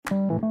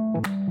We're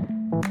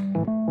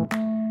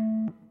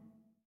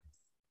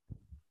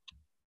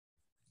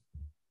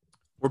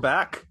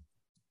back.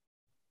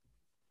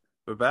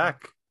 We're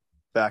back.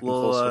 Back in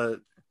full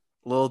swing.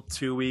 Little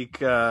 2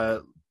 week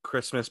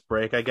Christmas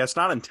break. I guess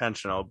not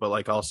intentional, but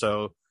like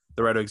also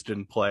the Red Wings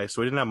didn't play,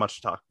 so we didn't have much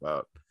to talk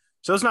about.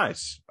 So it was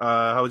nice.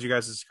 How was you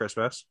guys'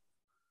 Christmas?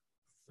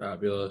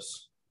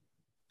 Fabulous.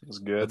 It was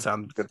good.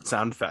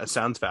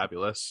 Sounds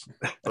fabulous.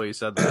 So you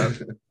said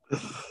that.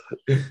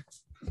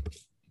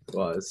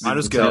 Was Mine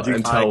was good.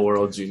 until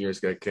World Juniors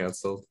get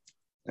canceled.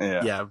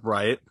 Yeah,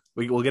 right.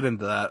 We'll get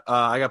into that.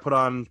 I got put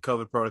on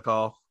COVID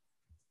protocol.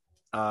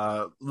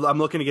 I'm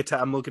looking to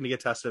get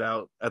tested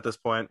out at this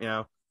point. You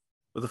know,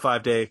 with a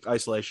 5-day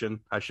isolation,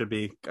 I should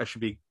be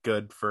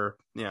good for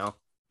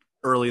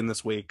early in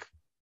this week.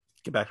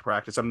 Get back to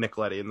practice. I'm Nick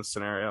Leddy in this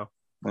scenario.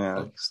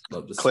 Yeah,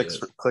 Love to see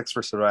clicks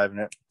for surviving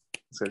it.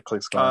 Let's get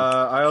clicks going.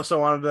 I also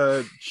wanted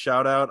to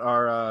shout out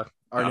our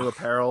new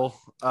apparel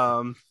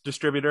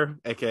distributor,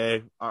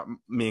 aka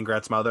me and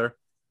Gret's mother.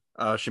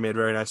 She made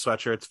very nice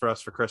sweatshirts for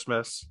us for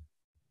Christmas,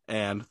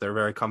 and they're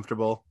very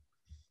comfortable.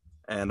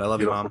 And I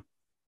love you, Mom.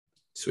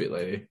 Sweet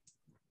lady.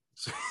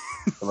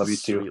 I love you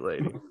too. Sweet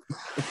lady.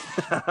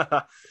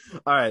 All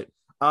right.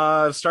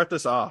 Start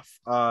this off.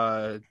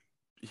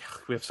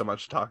 We have so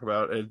much to talk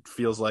about. It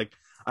feels like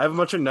I have a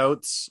bunch of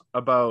notes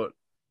about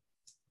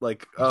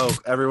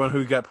everyone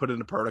who got put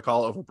into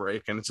protocol over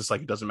break, and it's just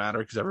like it doesn't matter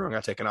because everyone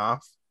got taken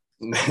off.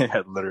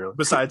 Yeah, literally.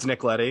 Besides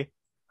Nick Leddy.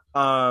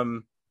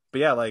 But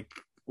yeah,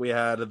 we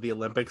had the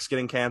Olympics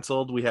getting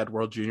canceled. We had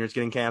World Juniors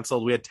getting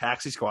canceled. We had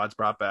taxi squads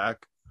brought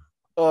back.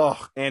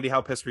 Oh, Andy,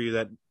 how pissed were you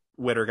that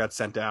Witter got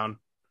sent down?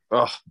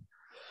 Oh,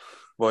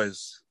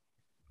 boys,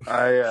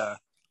 I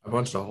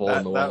punched a hole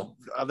in the wall.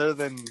 Other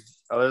than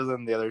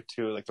the other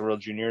two, like the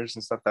World Juniors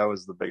and stuff, that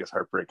was the biggest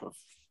heartbreak of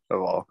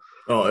all.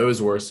 Oh, it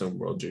was worse than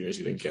World Juniors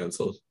getting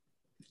canceled.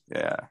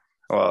 Yeah.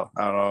 Well,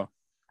 I don't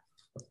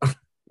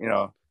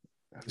know.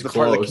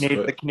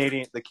 The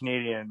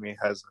Canadian in me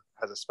has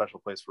a special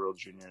place for World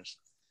Juniors.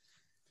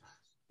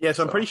 Yeah,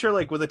 so I'm pretty sure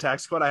with the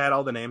tax squad, I had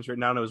all the names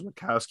written down. It was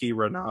Wachowski,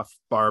 Renouf,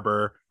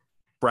 Barber,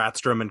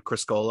 Bratstrom, and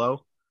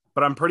Criscolo.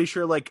 But I'm pretty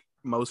sure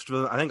most of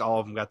them, I think all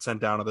of them got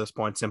sent down at this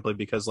point simply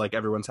because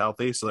everyone's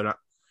healthy. So they're not.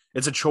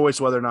 It's a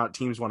choice whether or not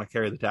teams want to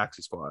carry the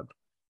taxi squad.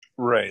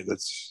 Right.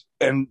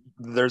 And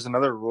there's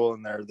another rule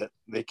in there that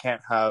they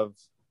can't have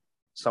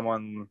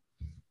someone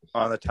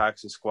on the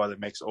taxi squad that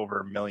makes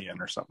over $1 million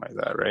or something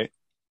like that, right?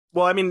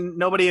 Well, I mean,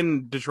 nobody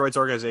in Detroit's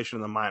organization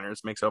in the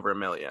minors makes over $1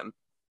 million.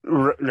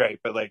 Right,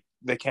 but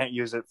they can't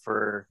use it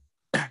for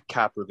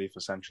cap relief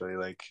essentially,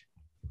 right.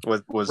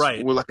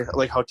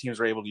 Like how teams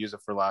were able to use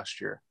it for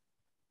last year.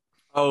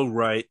 Oh,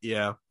 right,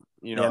 yeah.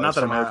 Not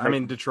that it matters. I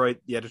mean,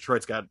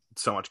 Detroit's got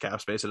so much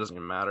cap space it doesn't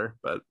even matter.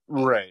 But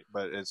right,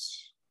 but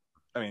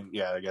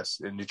I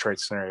guess in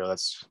Detroit's scenario,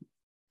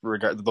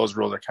 those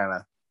rules are kind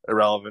of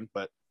irrelevant,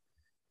 but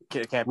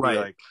it can't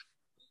be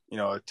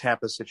a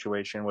Tampa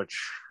situation, which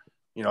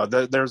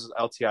there's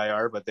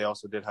LTIR, but they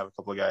also did have a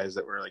couple of guys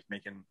that were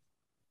making.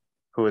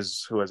 Who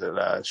was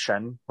it?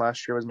 Shen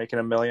last year was making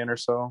 $1 million or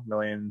so, $1.2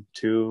 million,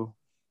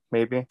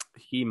 maybe.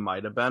 He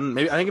might have been.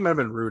 Maybe I think it might have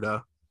been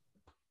Ruda.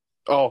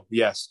 Oh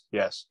yes,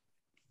 that's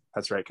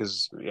right.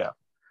 Because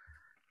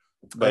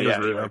but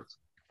yeah,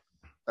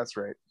 that's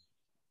right.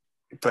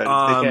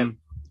 But they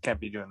can't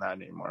be doing that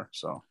anymore.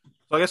 So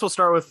I guess we'll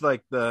start with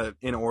the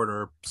in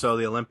order. So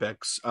the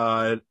Olympics.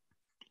 I'm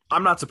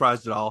not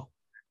surprised at all.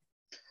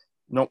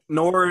 Nope.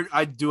 Nor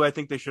I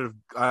think they should have.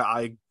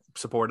 I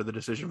supported the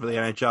decision for the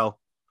NHL.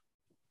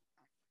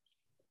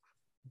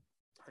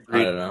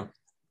 I don't know.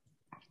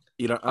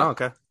 You don't? Oh,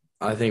 okay.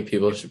 I think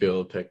people should be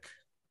able to pick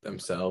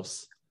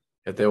themselves.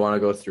 If they want to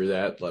go through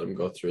that, let them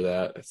go through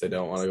that. If they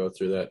don't want to go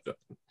through that,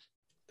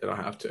 they don't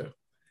have to.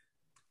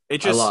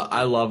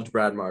 I loved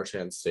Brad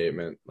Marchand's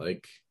statement.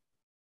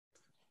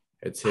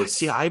 It's his.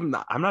 See, I'm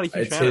not a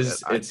huge fan of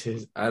it. It's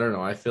his. I don't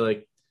know. I feel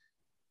like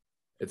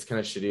it's kind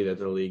of shitty that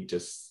the league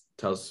just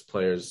tells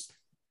players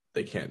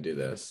they can't do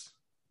this.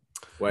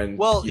 When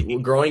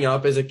growing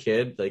up as a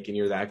kid, and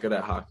you're that good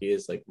at hockey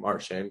as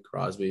Marchand,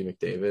 Crosby,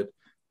 McDavid,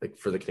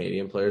 for the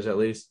Canadian players at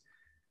least,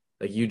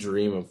 you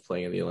dream of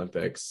playing in the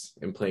Olympics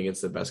and playing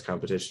against the best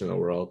competition in the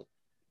world.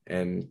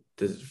 And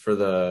it's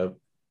going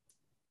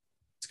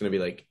to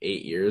be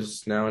 8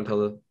 years now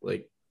until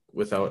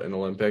without an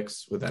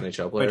Olympics with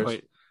NHL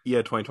players.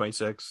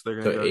 2026.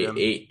 They're going to go again.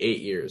 8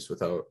 years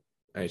without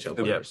NHL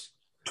players.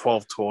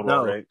 12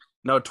 total, right?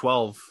 No,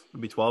 12.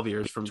 It'd be 12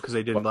 years because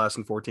they didn't last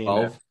in 14.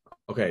 12?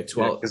 Okay,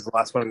 12. Because the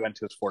last one we went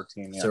to was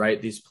 14. Yeah. So,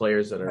 right, these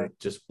players that are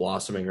just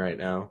blossoming right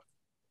now,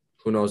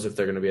 who knows if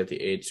they're going to be at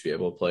the age to be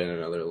able to play in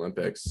another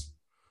Olympics.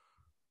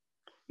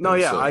 No,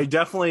 and I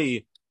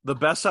definitely – the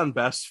best on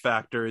best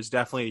factor is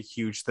definitely a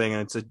huge thing,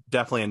 and it's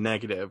definitely a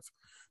negative.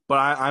 But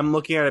I'm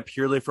looking at it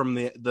purely from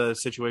the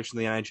situation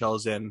the NHL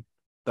is in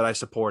that I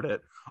support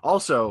it.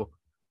 Also,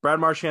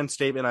 Brad Marchand's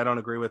statement I don't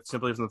agree with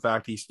simply from the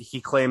fact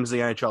he claims the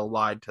NHL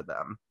lied to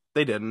them.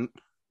 They didn't.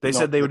 They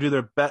said they would do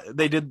their best.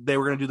 They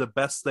were going to do the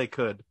best they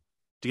could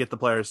to get the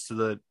players to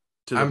the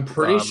I'm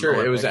pretty sure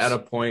Olympics. It was at a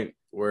point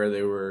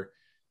where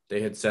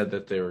they had said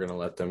that they were going to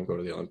let them go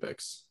to the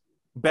Olympics.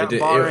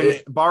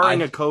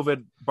 Barring a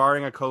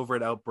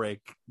COVID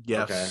outbreak,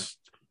 yes. Okay.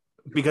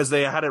 Because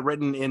they had it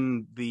written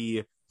in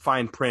the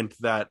fine print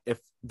that if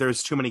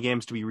there's too many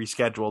games to be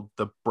rescheduled,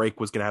 the break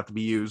was going to have to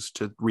be used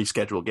to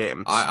reschedule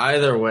games.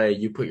 Either way,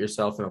 you put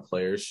yourself in a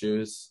player's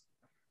shoes.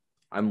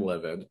 I'm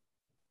livid.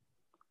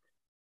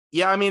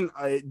 Yeah, I mean,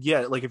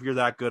 like if you're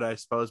that good, I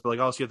suppose. But like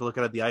also you have to look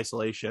at the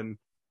isolation,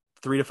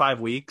 3 to 5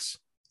 weeks.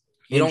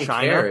 You don't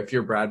care if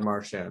you're Brad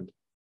Marchand.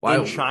 Why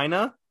in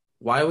China?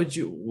 Why would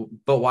you?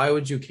 But why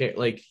would you care?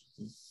 Like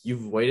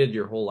you've waited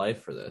your whole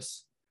life for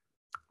this.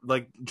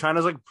 Like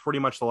China's like pretty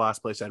much the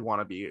last place I'd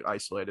want to be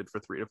isolated for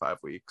 3 to 5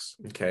 weeks.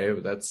 Okay,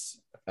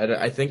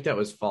 I think that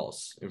was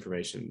false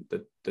information.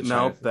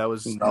 Nope, that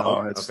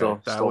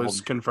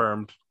was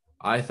confirmed.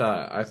 I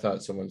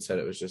thought someone said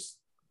it was just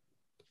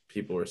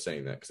people were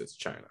saying that because it's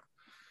China.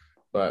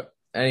 But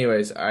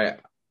anyways, I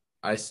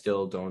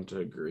still don't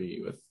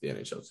agree with the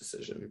NHL's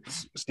decision.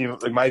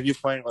 Steve, like my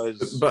viewpoint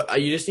was,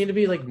 but you just need to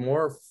be like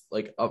more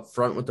like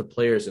upfront with the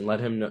players and let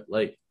him know.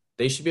 Like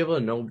they should be able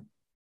to know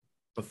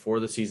before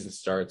the season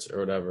starts or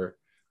whatever.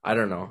 I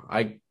don't know.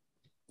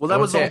 Well, that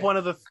was the whole point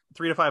of the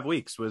 3 to 5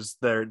 weeks was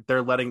they're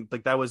letting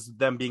like that was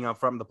them being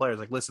upfront with the players.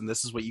 Like, listen,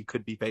 this is what you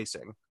could be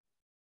facing.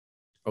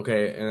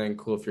 Okay, and then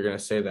cool. If you're gonna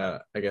say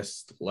that, I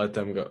guess let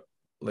them go.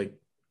 Like,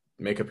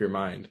 make up your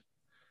mind.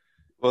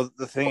 Well,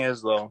 the thing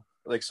is though,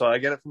 like, so I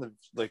get it from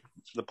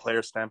the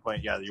player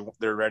standpoint. Yeah,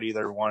 they're ready.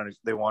 They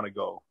want to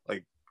go.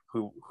 Like,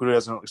 who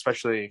doesn't?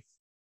 Especially,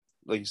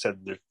 like you said,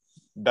 the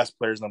best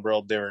players in the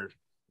world. The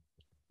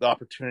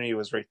opportunity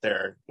was right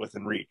there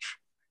within reach,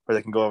 where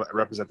they can go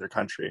represent their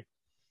country.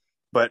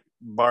 But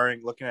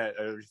looking at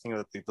everything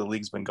that the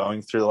league's been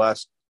going through the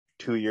last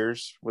 2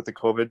 years with the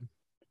COVID,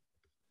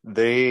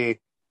 they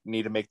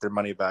need to make their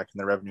money back and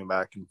their revenue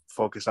back and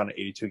focus on an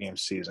 82-game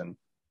season.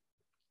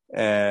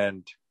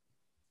 And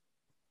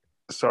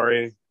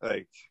sorry,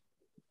 like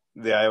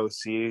the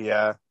IOC,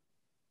 yeah,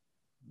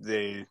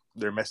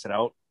 they're missing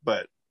out.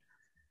 But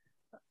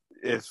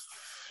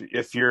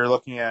if you're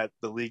looking at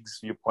the league's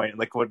viewpoint,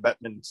 like what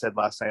Bettman said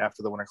last night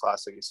after the Winter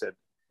Classic, he said,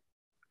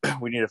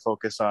 we need to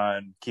focus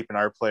on keeping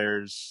our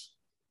players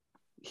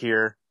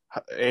here,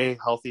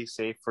 healthy,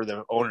 safe for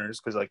the owners,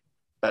 because like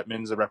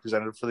Bettman's a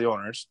representative for the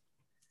owners.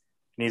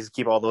 He needs to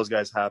keep all those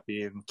guys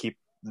happy and keep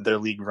their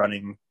league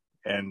running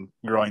and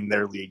growing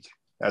their league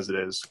as it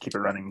is. Keep it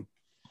running.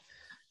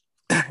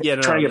 Yeah,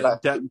 trying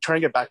to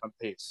get back on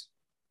pace.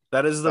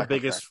 That is the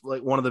biggest,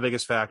 like one of the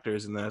biggest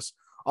factors in this.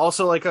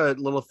 Also, like a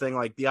little thing,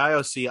 like the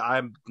IOC,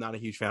 I'm not a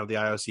huge fan of the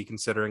IOC,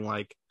 considering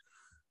like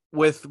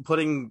with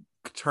putting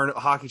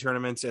hockey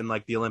tournaments and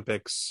like the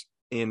Olympics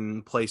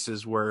in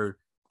places where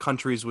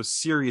countries with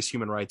serious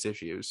human rights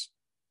issues.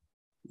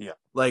 Yeah,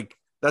 like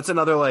that's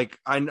another like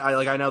I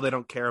know they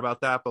don't care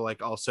about that, but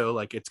like also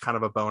like it's kind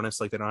of a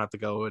bonus. Like they don't have to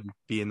go and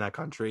be in that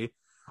country.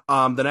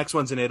 The next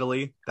one's in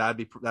Italy.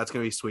 That's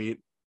gonna be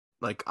sweet.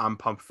 Like I'm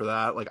pumped for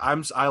that. Like I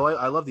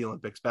love the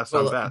Olympics. Best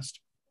on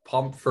best.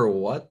 Pumped for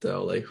what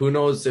though? Like who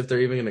knows if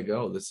they're even gonna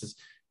go? This is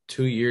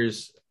 2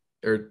 years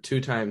or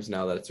 2 times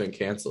now that it's been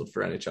canceled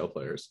for NHL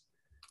players.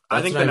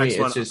 I think the next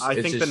one.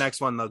 I think the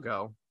next one they'll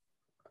go.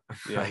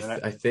 Yeah,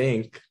 I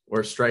think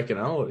we're striking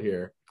out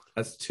here.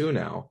 That's 2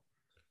 now.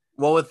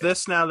 Well, with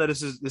this now that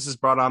this is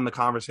brought on the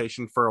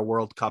conversation for a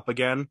World Cup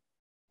again.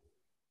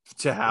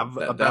 To have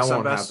a best that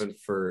won't happen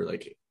for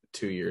like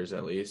 2 years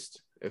at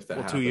least. If that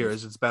happens. 2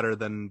 years, it's better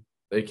than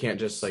they can't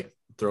just like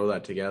throw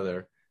that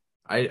together.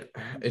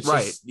 It's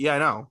right. Just, yeah, I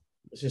know.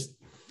 It's just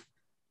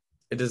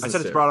it doesn't. I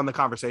said it's brought on the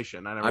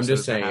conversation. I'm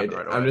just saying.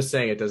 I'm just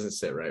saying it doesn't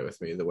sit right with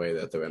me the way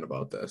that they went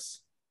about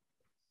this.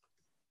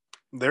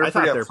 They're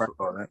pretty upfront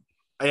on it.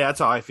 Yeah, that's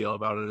how I feel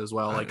about it as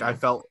well. Like I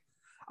felt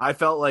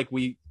like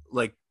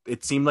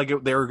it seemed like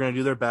they were going to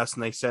do their best,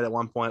 and they said at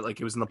one point like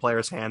it was in the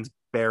players' hands,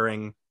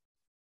 bearing,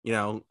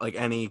 like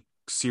any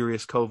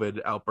serious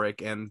COVID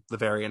outbreak, and the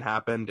variant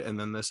happened, and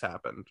then this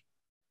happened,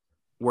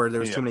 where there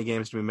was too many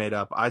games to be made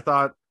up. I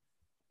thought,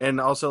 and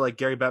also like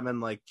Gary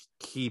Bettman, like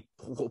he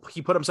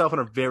put himself in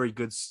a very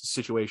good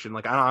situation.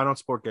 Like I don't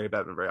support Gary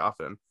Bettman very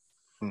often,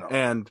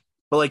 no.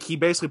 But like he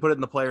basically put it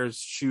in the players'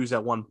 shoes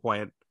at one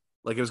point.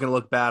 Like it was going to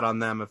look bad on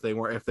them if they're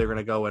going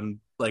to go and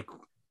like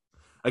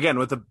again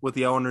with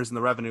the owners and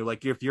the revenue.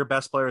 Like if your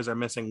best players are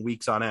missing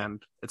weeks on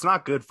end, it's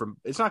not good for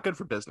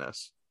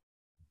business.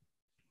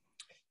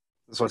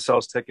 That's what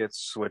sells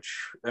tickets.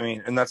 Which I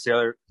mean, and that's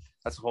a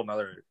whole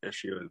nother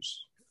issue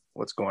is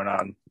what's going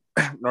on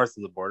north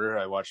of the border.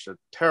 I watched a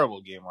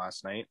terrible game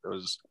last night. There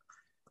was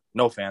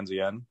no fans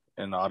again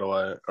in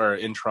Ottawa or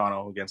in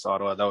Toronto against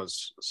Ottawa. That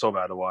was so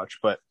bad to watch,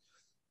 but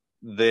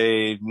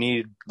they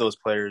need those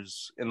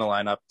players in the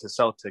lineup to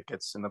sell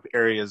tickets in the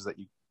areas that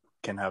you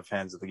can have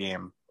fans at the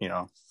game,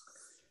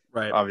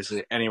 right.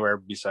 Obviously anywhere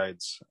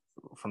besides,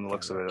 from the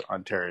looks of it,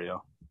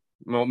 Ontario,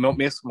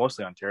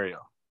 mostly Ontario.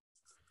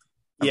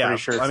 I'm pretty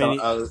sure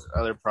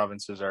other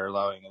provinces are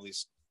allowing at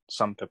least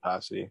some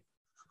capacity.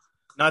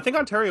 No, I think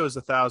Ontario was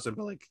 1,000,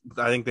 but like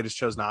I think they just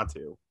chose not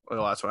to.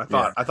 The last one, I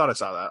thought I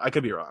saw that. I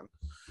could be wrong.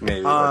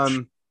 Maybe.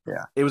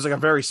 Yeah, it was like a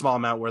very small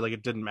amount where like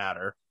it didn't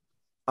matter.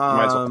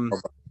 might as well.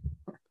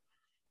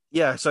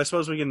 Yeah, so I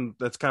suppose we can.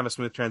 That's kind of a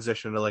smooth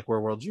transition to like where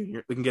World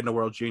Junior. We can get into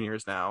World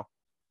Juniors now,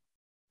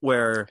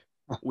 where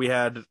we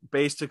had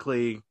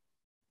basically,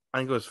 I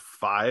think it was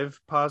 5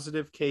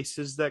 positive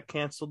cases that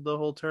canceled the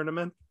whole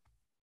tournament.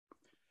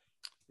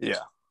 Yeah.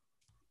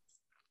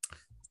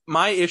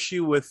 My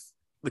issue with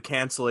the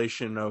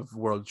cancellation of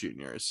World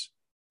Juniors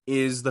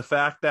is the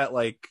fact that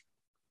like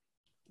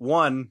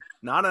one,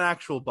 not an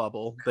actual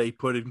bubble. They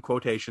put in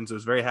quotations. It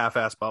was a very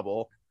half-ass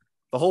bubble.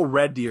 The whole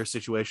Red Deer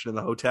situation in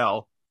the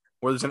hotel,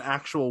 where there's an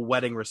actual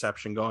wedding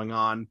reception going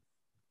on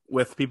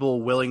with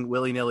people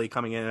willy-nilly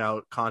coming in and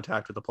out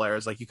contact with the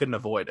players. Like you couldn't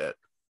avoid it.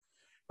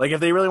 Like if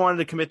they really wanted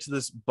to commit to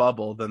this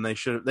bubble, then they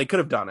could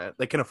have done it.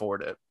 They can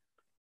afford it.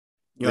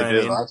 You know they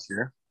did it last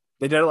year.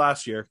 They did it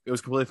last year. It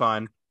was completely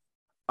fine.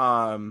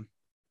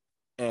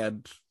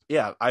 And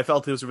yeah, I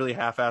felt it was a really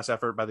half-ass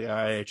effort by the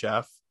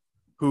IHF,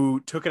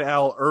 who took an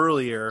L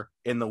earlier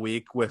in the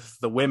week with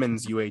the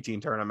women's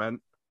U18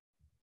 tournament.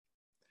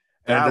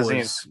 And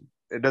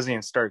it doesn't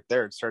even start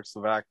there. It starts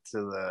back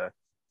to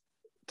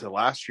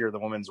last year, the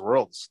women's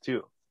worlds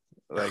too.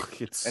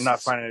 Like and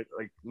not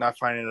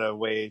finding a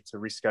way to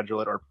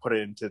reschedule it or put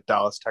it into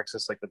Dallas,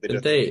 Texas, like that they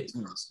did.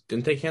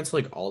 Didn't they cancel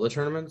like all the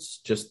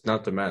tournaments? Just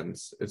not the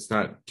men's. It's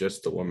not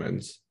just the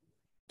women's.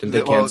 Didn't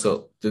they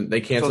cancel?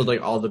 They canceled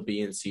like all the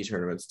B and C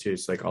tournaments too.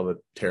 It's like all the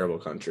terrible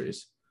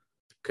countries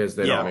because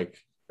they don't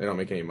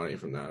make any money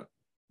from that.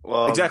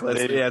 Well, exactly.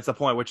 It's the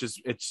point, which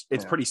is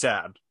it's pretty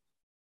sad.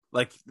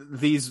 Like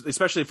these,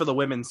 especially for the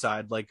women's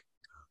side, like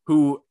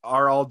who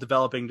are all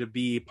developing to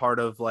be part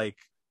of like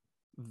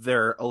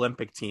their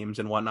Olympic teams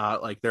and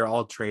whatnot. Like they're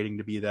all trading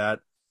to be that.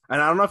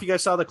 And I don't know if you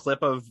guys saw the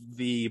clip of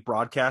the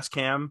broadcast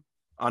cam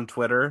on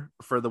Twitter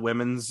for the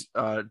women's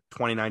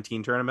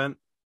 2019 tournament.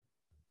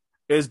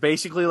 It was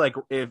basically like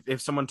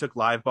if someone took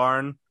Live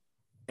Barn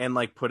and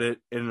like put it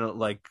in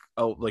like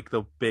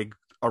the big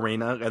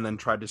arena and then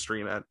tried to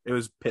stream it. It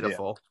was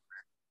pitiful.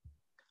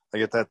 Yeah. I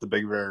get that, the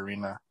Big Bear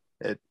Arena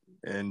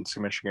in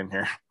Michigan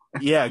here.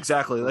 Yeah,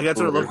 exactly. Like that's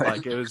what it looked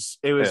like. It was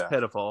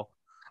pitiful.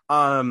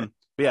 But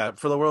yeah,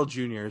 for the World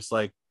Juniors,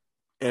 like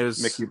it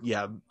was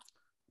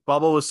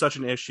bubble was such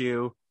an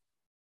issue,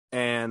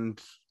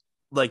 and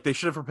like they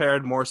should have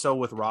prepared more so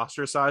with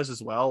roster size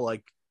as well.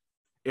 Like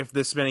if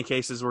this many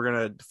cases were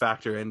going to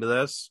factor into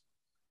this,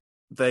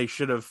 they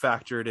should have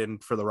factored in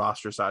for the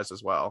roster size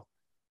as well.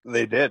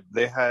 They did.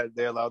 They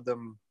allowed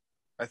them,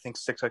 I think,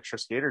 6 extra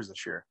skaters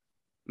this year.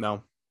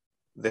 No,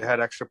 they had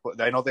extra.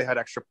 I know they had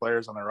extra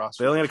players on their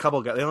roster. They only had a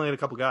couple. They only had a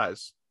couple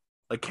guys.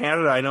 Like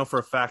Canada, I know for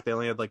a fact they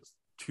only had like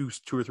two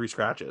or three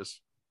scratches.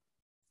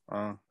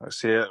 I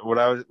see it. What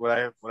I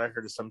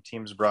heard is some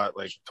teams brought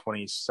like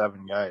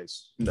 27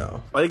 guys.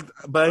 No, I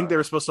think they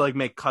were supposed to like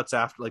make cuts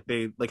after like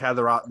they like had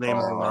the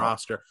names on the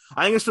roster.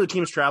 I think it's for the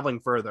teams traveling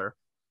further.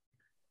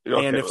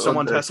 Okay, and if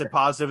someone tested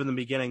positive in the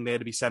beginning, they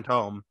had to be sent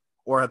home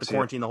or had to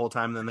quarantine the whole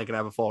time. And then they can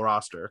have a full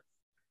roster.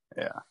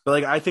 Yeah, but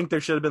like I think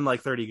there should have been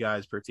like 30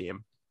 guys per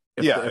team.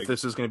 If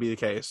this is going to be the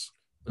case.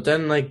 But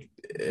then like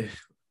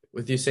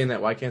with you saying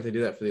that, why can't they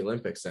do that for the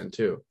Olympics then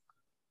too?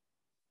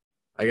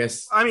 I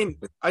guess. I mean,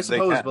 I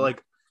suppose, but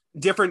like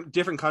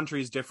different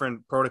countries,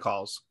 different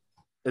protocols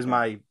is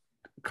my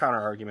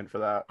counter argument for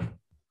that.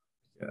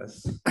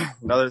 Yes.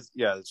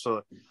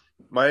 So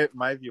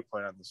my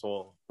viewpoint on this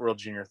whole World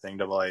Junior thing,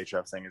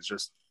 IHF thing, is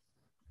just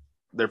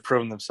they're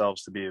proving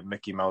themselves to be a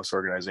Mickey Mouse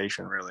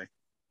organization, really.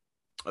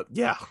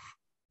 Yeah.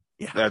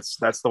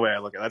 That's the way I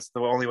look at it. That's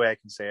the only way I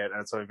can say it.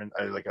 And it's even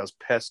I was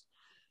pissed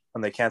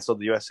when they canceled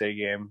the USA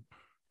game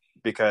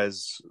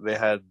because they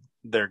had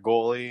their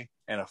goalie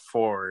and a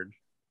forward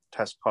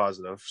test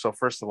positive. So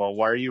first of all,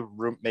 why are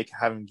you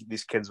having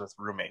these kids with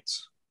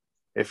roommates?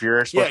 If you're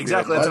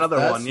exactly, that's another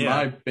one. Yeah,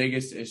 my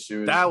biggest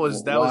issue. That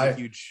was a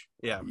huge.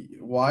 Yeah,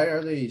 why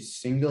are they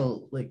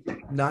single? Like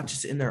not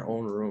just in their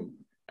own room,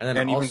 and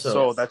then even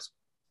so, that's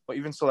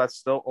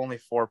still only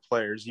 4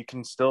 players. You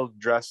can still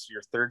dress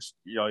your third.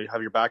 You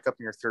have your backup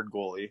and your third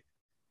goalie,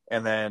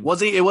 and then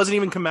it wasn't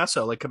even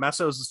Comesso. Like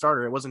Comesso was the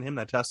starter. It wasn't him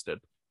that tested.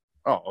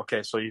 Oh,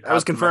 okay. So that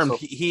was confirmed.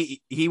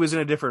 He was in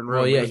a different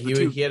room. Well, yeah,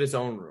 he had his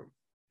own room.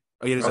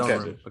 Oh, he had his own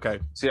room. Okay.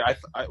 See,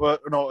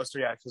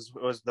 because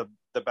it was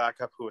the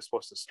backup who was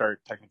supposed to start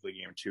technically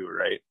game 2,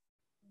 right?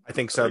 I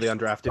think so. The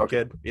undrafted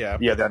kid. Yeah,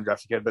 the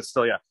undrafted kid, but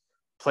still,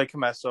 play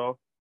Comesso,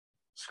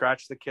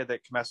 scratch the kid that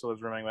Comesso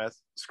was rooming with,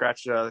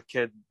 scratch the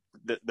kid,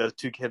 the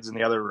 2 kids in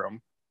the other room,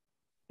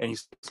 and you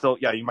still,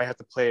 you might have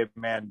to play a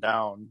man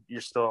down.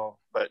 You're still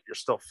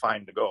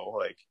fine to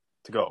go,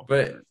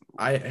 But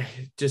it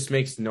just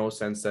makes no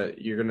sense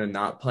that you're gonna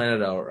not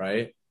plan it out,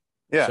 right?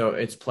 Yeah. So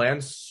it's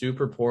planned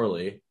super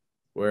poorly,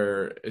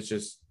 where it's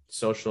just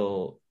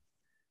social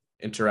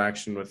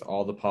interaction with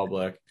all the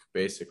public,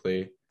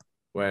 basically,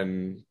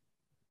 when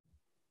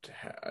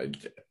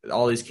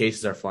all these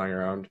cases are flying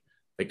around.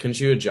 Like, couldn't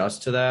you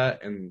adjust to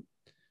that and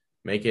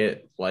make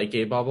it like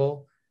a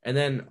bubble? And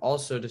then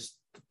also just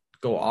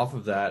go off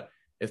of that,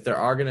 if there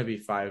are going to be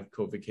 5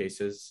 COVID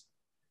cases,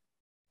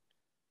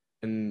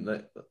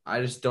 and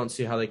I just don't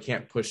see how they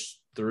can't push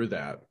through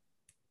that.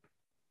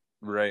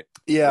 Right.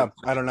 Yeah,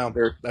 I don't know.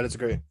 That is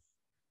great.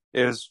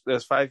 There's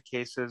 5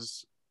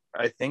 cases.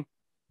 I think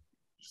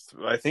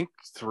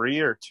 3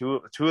 or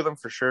 2 of them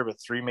for sure,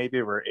 but 3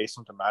 maybe were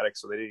asymptomatic,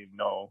 so they didn't even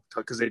know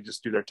because they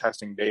just do their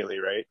testing daily,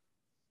 right?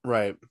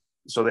 Right.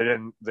 So they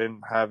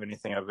didn't have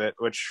anything of it,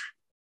 which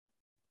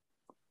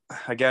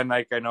again,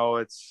 like I know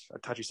it's a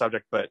touchy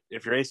subject, but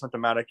if you're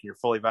asymptomatic, you're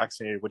fully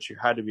vaccinated, which you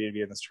had to be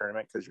in this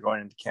tournament because you're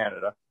going into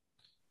Canada,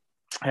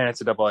 and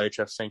it's a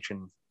IIHF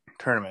sanctioned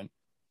tournament.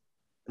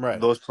 Right.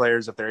 Those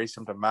players, if they're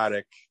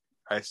asymptomatic,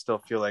 I still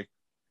feel like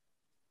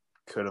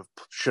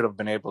should have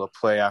been able to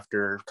play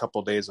after a couple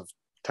of days of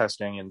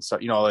testing, and so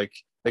like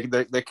they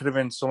could have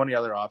been so many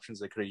other options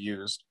they could have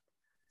used.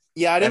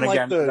 Yeah, I didn't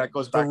like that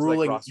goes back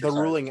ruling. To like the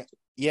ruling.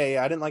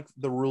 Yeah, I didn't like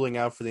the ruling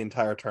out for the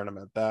entire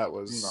tournament. That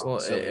was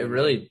it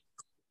really.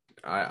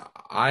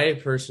 I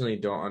personally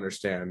don't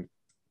understand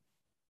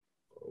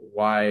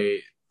why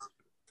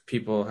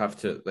people have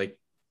to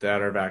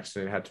that are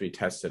vaccinated have to be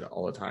tested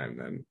all the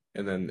time.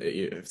 Then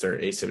if they're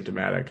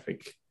asymptomatic,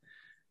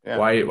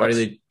 why do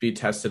they be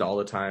tested all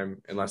the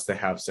time unless they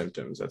have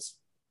symptoms?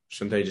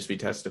 Shouldn't they just be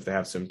tested if they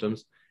have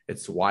symptoms?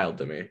 It's wild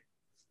to me.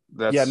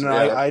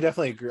 I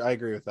definitely agree. I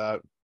agree with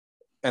that.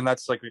 And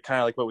that's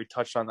kind of like what we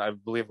touched on, I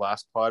believe,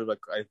 last pod. Like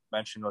I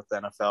mentioned with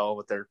the NFL,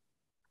 what they're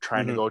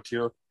trying to go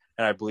to,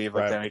 and I believe the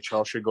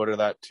NHL should go to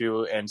that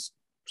too. And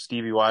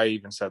Stevie Y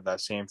even said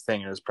that same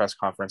thing in his press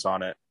conference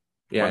on it.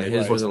 Yeah, and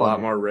his was a lot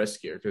more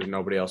riskier because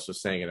nobody else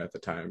was saying it at the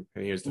time,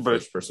 and he was the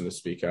first person to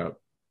speak up.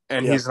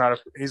 And he's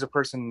a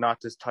person not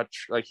to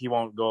touch, he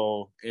won't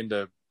go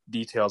into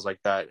details like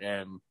that.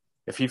 And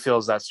if he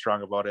feels that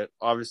strong about it,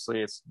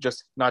 obviously it's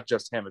just not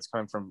just him, it's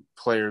coming from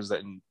players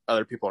and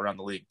other people around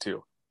the league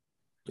too.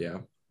 Yeah.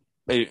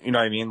 You know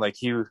what I mean?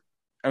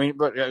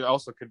 But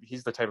also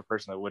he's the type of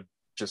person that wouldn't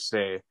just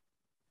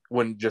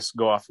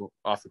go off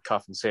the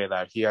cuff and say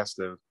that.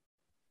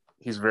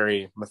 He's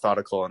very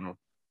methodical in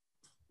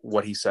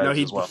what he says. No,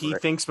 he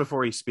thinks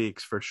before he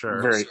speaks, for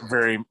sure. Very,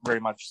 very, very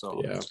much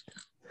so. Yeah.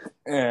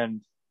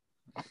 And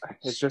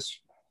it's just,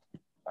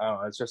 I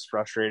don't know, it's just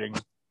frustrating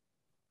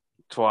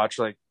to watch.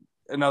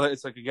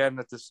 It's again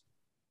at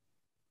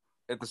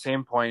the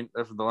same point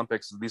of the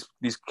Olympics,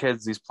 these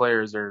kids, these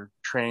players are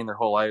training their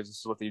whole lives. This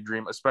is what they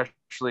dream,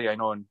 especially I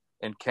know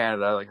in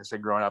Canada, like I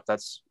said, growing up,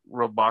 that's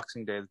World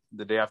Boxing Day,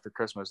 the day after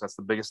Christmas. That's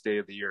the biggest day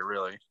of the year,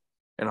 really,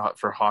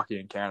 for hockey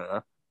in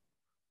Canada.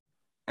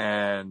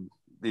 And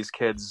these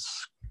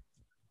kids,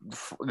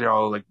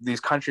 these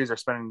countries are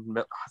spending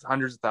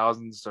hundreds of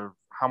thousands of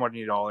how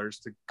many dollars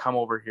to come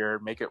over here,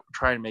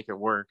 try and make it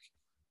work.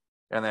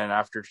 And then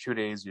after 2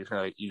 days, you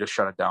just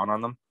shut it down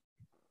on them.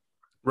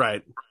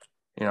 Right.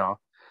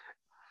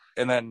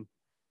 And then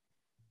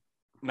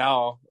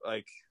now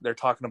they're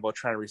talking about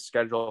trying to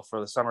reschedule for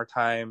the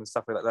summertime and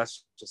stuff like that.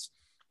 That's just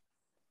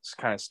it's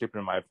kind of stupid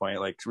in my point.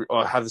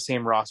 Have the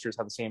same rosters,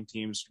 have the same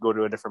teams, go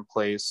to a different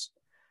place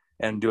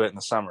and do it in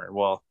the summer.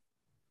 Well,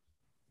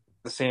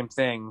 the same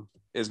thing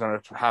is going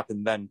to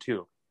happen then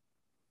too.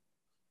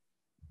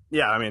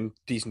 Yeah,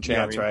 decent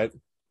chance, right?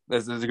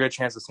 There's a good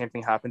chance the same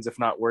thing happens, if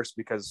not worse,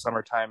 because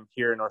summertime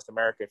here in North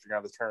America, if you're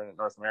going to have the tournament in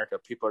North America,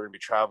 people are going to be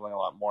traveling a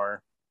lot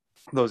more.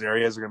 Those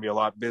areas are going to be a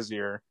lot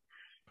busier,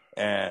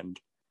 and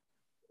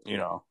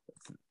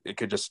it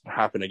could just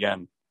happen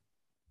again.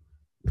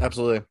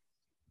 Absolutely.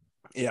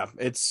 Yeah,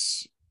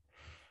 it's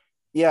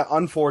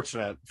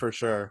unfortunate for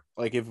sure.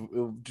 If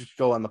just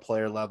go on the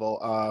player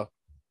level,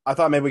 I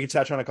thought maybe we could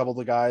touch on a couple of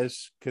the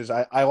guys because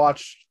I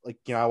watched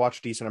I watched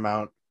a decent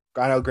amount.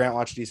 I know Grant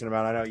watched a decent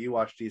amount. I know you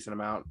watched a decent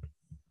amount.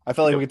 I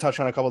felt like we could touch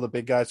on a couple of the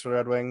big guys for the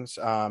Red Wings.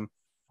 A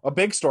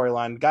big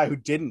storyline, guy who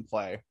didn't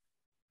play,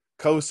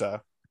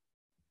 Kosa.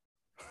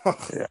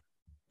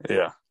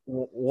 Yeah.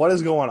 What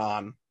is going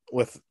on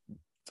with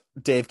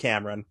Dave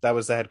Cameron? That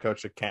was the head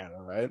coach of Canada,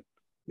 right?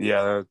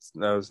 Yeah,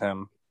 that was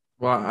him.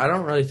 Well, I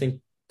don't really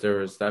think there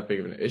was that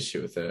big of an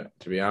issue with it,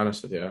 to be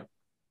honest with you.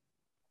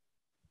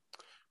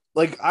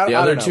 The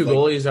other two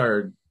goalies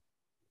are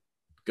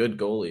good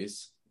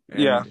goalies.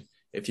 And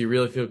if you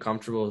really feel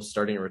comfortable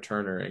starting a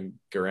returner, and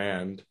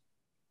Garand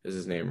is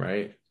his name,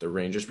 right? The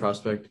Rangers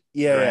prospect.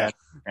 Yeah.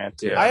 I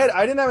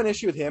didn't have an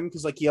issue with him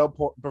because he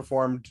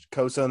outperformed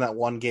Kosa in that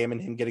one game,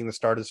 and him getting the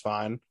start is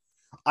fine.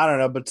 I don't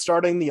know, but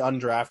starting the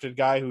undrafted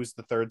guy who's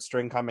the third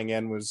string coming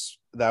in was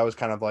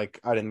kind of I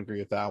didn't agree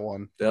with that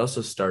one. They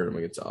also started him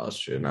against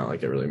Austria, not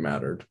like it really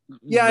mattered.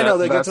 Yeah, I know.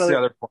 That's the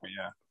other point.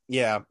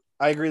 Yeah,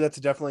 I agree. That's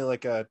definitely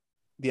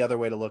the other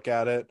way to look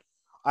at it.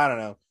 I don't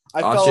know.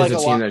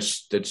 Austria's a team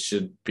that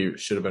should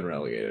have been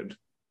relegated.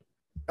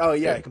 Oh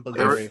yeah, I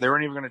completely agree. They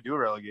weren't even going to do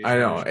relegation. I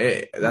know.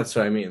 That's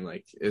what I mean.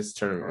 His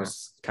tournament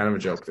was kind of a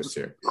joke this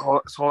year.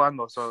 Hold on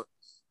though. So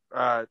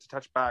to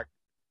touch back,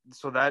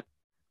 so that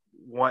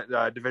one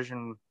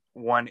Division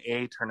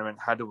 1A tournament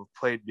had to have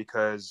played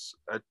because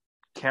I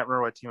can't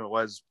remember what team it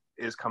was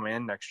is coming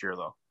in next year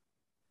though,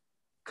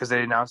 because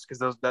they announced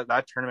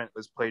that tournament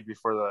was played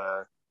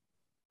before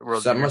So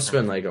that must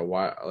have been like a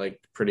while, like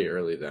pretty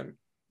early then.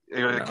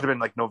 It could have been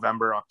like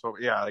November,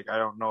 October. Yeah, like I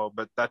don't know,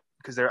 but that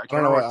because I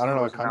don't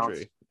know what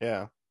country.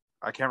 Yeah,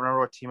 I can't remember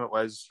what team it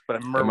was, but I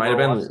remember it might have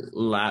been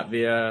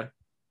Latvia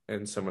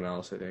and someone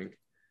else. I think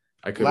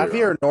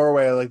Latvia or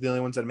Norway are like the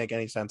only ones that make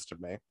any sense to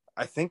me.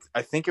 I think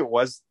it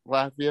was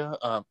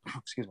Latvia.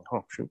 Excuse me.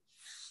 Oh shoot.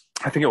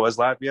 I think it was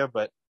Latvia,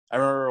 but I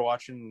remember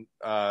watching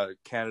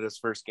Canada's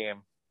first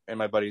game in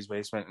my buddy's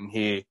basement, and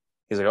he's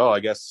like, "Oh,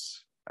 I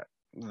guess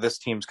this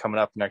team's coming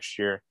up next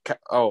year."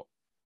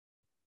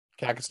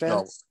 Kazakhstan?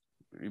 No,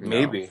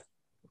 maybe.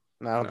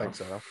 No, I don't think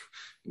so.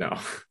 No,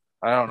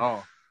 I don't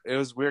know. It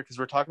was weird because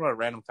we're talking about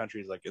random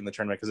countries like in the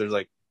tournament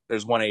because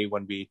there's 1A,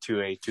 1B,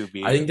 2A,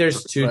 2B. I think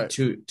there's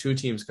two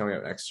teams coming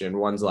up next year, and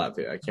one's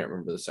Latvia. I can't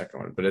remember the second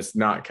one, but it's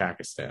not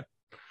Kazakhstan.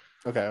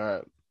 Okay, all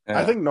right. Yeah.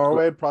 I think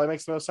Norway probably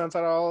makes the most sense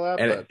out of all of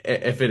that. And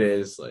if it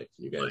is, like,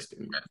 you guys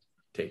can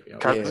take me out.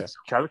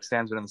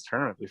 Kazakhstan's been in this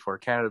tournament before.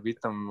 Canada beat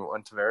them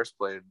when Tavares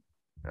played.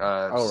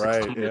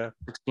 16-2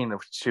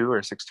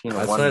 or 16-1.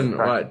 That's when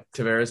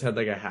Tavares had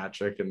like a hat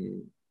trick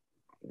and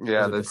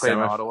they played in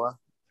Ottawa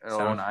in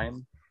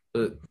 2009.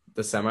 The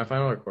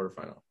semifinal or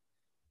quarterfinal,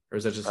 or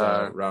is that just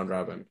a round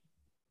robin?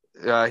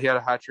 He had a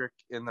hat trick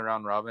in the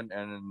round robin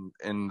and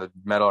in the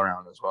medal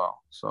round as well.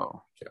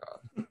 So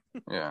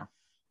yeah,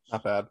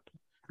 not bad.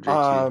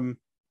 JT.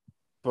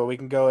 But we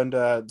can go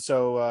into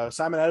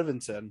Simon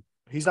Edvinsson.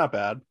 He's not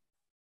bad.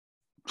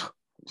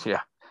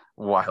 Yeah,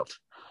 wild.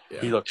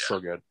 Yeah. He looked so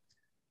good.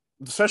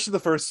 Especially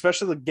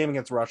the game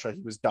against Russia,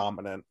 he was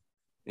dominant.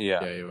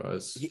 Yeah, he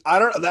was. I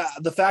don't know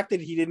the fact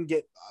that he didn't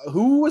get.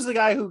 Who was the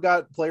guy who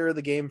got player of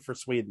the game for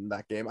Sweden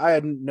that game? I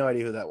had no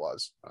idea who that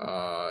was.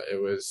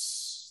 It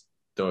was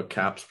the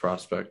Caps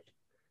prospect.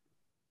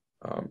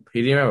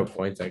 He didn't even have a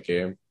point that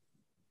game.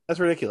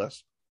 That's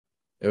ridiculous.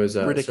 It was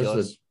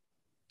ridiculous.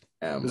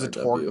 Was it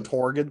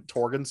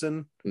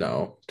Torgensen?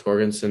 No,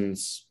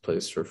 Torgensen's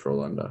plays for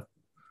Frölunda.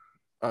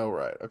 Oh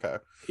right, okay.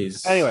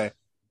 Anyway.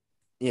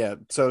 Yeah,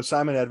 so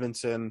Simon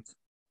Edvinsson,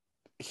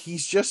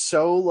 he's just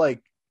so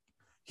like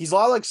he's a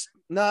lot like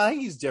I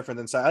think he's different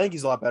than Seider. I think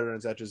he's a lot better in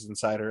his edges than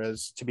Seider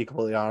is, to be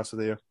completely honest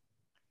with you.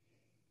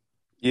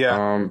 Yeah.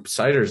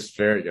 Seider's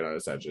very good on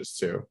his edges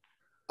too.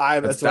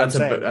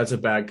 That's a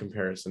bad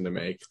comparison to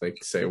make.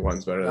 Like say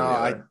one's better than the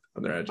other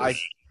on their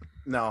edges.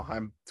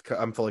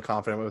 I'm fully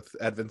confident with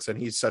Edvinsson.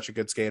 He's such a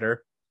good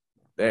skater.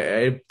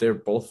 They're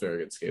both very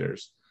good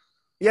skaters.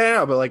 Yeah, I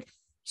know, but like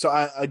so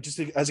I just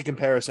as a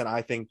comparison,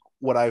 I think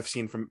what I've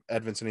seen from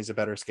Edvinsson, he's a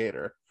better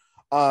skater.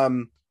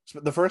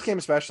 The first game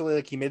especially,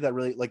 like he made that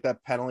really like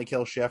that penalty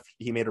kill shift.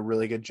 He made a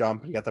really good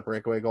jump. He got the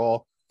breakaway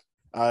goal.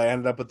 I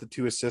ended up with the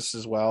 2 assists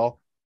as well.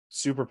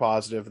 Super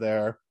positive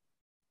there.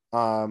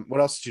 What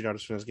else did you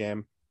notice from this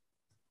game?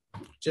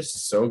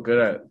 Just so good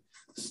at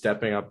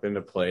stepping up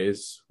into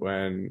plays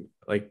when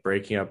like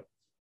breaking up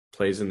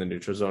plays in the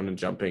neutral zone and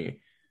jumping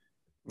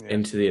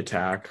into the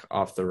attack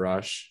off the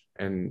rush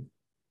and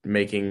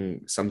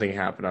making something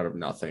happen out of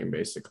nothing,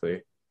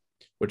 basically,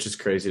 which is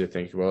crazy to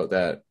think about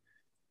that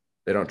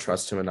they don't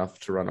trust him enough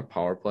to run a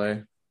power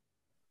play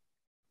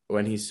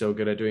when he's so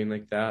good at doing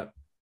like that.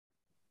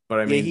 But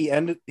I mean, he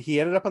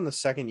ended up on the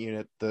second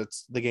unit.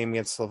 That's the game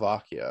against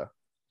Slovakia.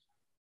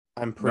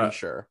 I'm pretty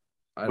sure.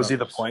 Was he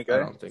the point guy? I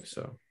don't think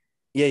so.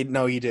 Yeah,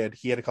 no, he did.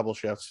 He had a couple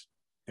shifts.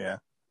 Yeah,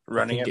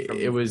 running it.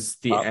 It was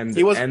the end.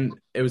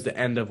 It was the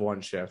end of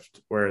one shift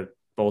where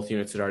both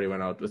units had already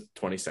went out with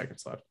 20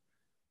 seconds left.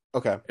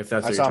 Okay, if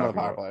that's what I saw him on the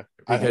power play.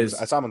 Because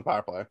I saw him on the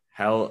power play.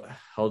 Helge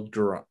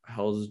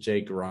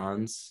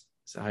Grans.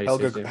 Is that how you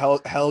say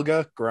it?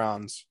 Helge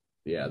Grans.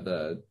 Yeah,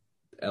 the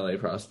LA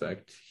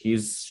prospect.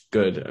 He's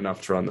good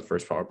enough to run the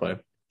first power play.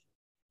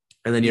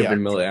 And then you have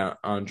Emil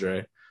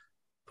Andre,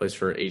 plays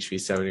for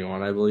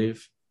HV71, I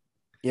believe.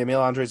 Yeah,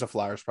 Emil Andre's a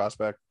Flyers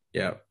prospect.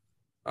 Yeah.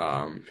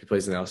 He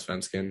plays in the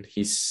Allsvenskan.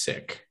 He's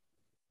sick.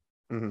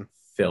 Mm-hmm.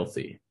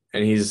 Filthy.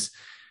 And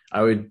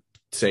I would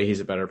say he's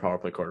a better power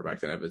play quarterback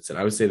than Edvinsson.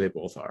 I would say they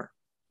both are,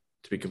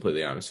 to be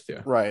completely honest with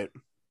you. Right.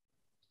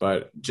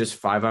 But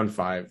just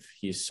 5-on-5,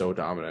 he's so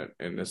dominant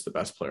and is the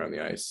best player on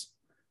the ice.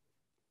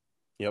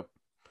 Yep.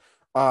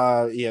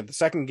 The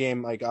second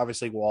game, like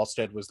obviously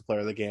Wallstead was the player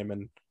of the game,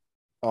 and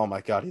oh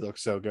my god, he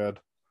looks so good.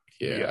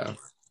 Yeah.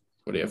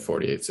 What do you have?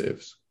 48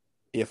 saves.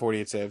 Yeah,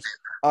 48 saves.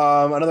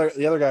 Our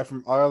other guy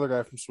from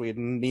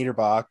Sweden,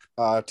 Niederbach,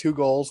 2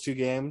 goals, 2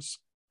 games.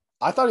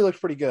 I thought he looked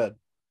pretty good.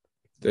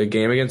 The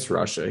game against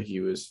Russia, he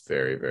was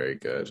very, very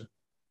good.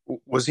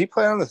 Was he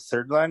playing on the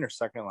third line or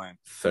second line?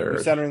 Third. He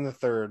was centering the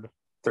third.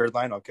 Third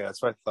line, okay,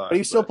 that's what I thought. But he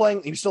was still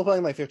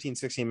playing like 15,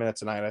 16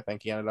 minutes a night, I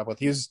think he ended up with.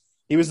 He was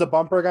the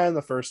bumper guy in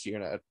the first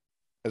unit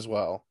as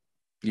well.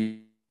 Yeah,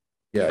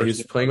 he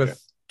was playing with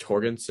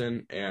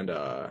Torgensen and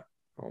oh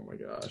my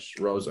gosh,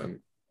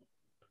 Rosen.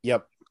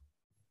 Yep.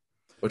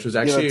 Which was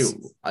actually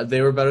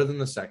they were better than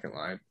the second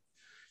line,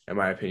 in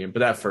my opinion. But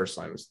that first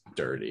line was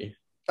dirty.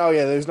 Oh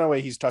yeah, there's no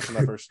way he's touching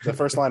the first. The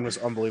first line was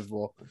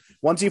unbelievable.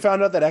 Once you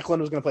found out that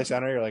Eklund was going to play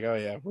center, you're like, oh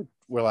yeah,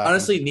 we're laughing.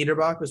 Honestly,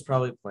 Niederbach was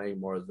probably playing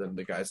more than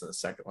the guys on the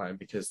second line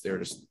because they were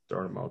just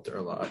throwing him out there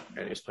a lot,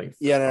 and he was playing.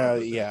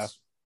 Yeah.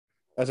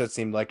 As it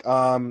seemed like.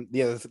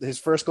 Yeah, his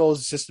first goal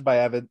was assisted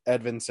by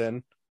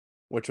Edvinson,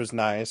 which was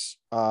nice.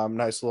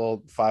 Nice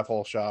little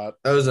 5-hole shot.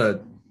 That was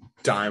a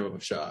dime of a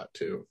shot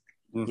too.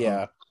 Mm-hmm.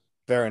 Yeah,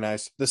 very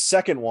nice. The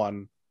second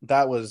one,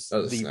 that was the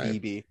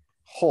BB.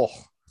 Oh,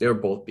 they were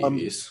both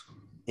BBs.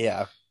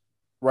 Yeah,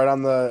 right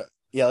on the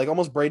like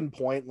almost Braden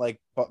Point, like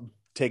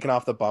taking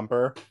off the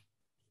bumper.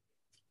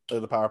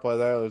 The power play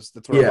there. That's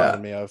what it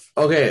reminded me of.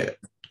 Okay,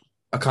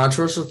 a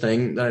controversial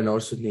thing that I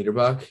noticed with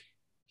Niederbach,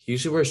 he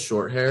usually wears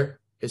short hair.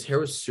 His hair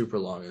was super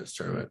long in this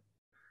tournament.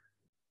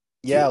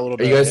 Yeah, a little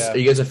bit. Are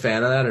you guys a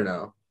fan of that or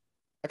no?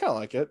 I kind of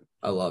like it.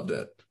 I loved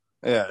it.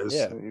 Yeah,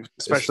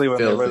 especially when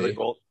they wear the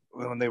gold.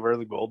 When they wear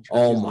the gold.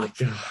 Oh my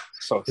god,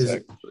 so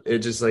sick! It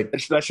just like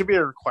that should be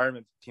a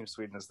requirement for Team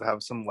Sweden is to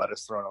have some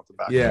lettuce thrown out the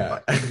back. Yeah,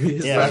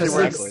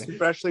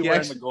 especially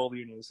wearing the gold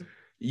unis.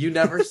 You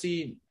never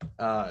see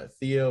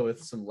Theo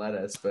with some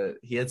lettuce, but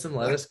he had some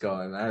lettuce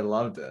going. I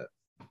loved it.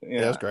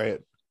 Yeah, that was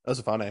great. That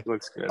was funny.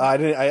 Looks good. I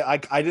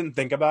didn't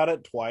think about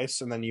it twice,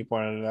 and then you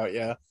pointed it out.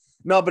 Yeah,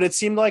 no, but it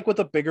seemed like with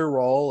a bigger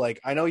role. Like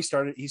I know he's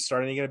starting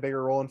to get a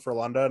bigger role in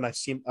Frölunda, and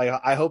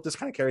I hope this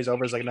kind of carries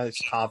over as like a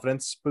nice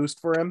confidence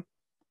boost for him.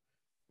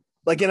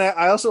 Like, and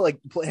I also like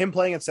him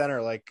playing at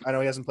center. Like, I know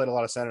he hasn't played a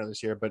lot of center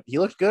this year, but he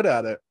looked good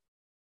at it.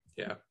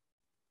 Yeah.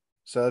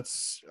 So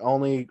it's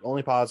only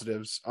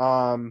positives.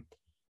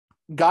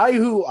 Guy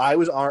who I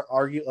was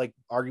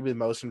arguably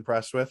most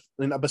impressed with,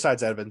 and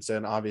besides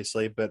Edvinson,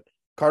 obviously, but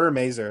Carter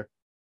Mazur.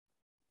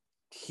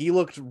 He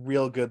looked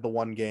real good the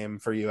one game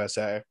for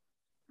USA.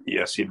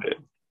 Yes, he did.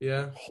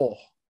 Yeah. Oh,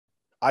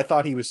 I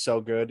thought he was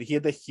so good. He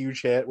had the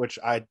huge hit, which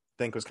I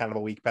think was kind of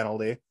a weak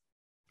penalty.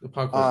 The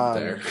puck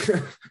wasn't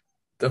there.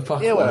 The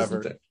puck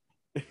wasn't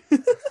there.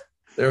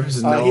 There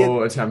was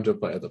no attempt to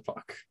play at the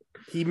puck.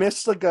 He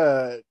missed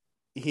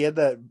he had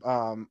that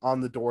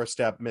on the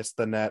doorstep, missed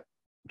the net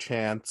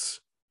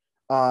chance.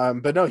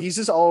 But no, he's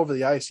just all over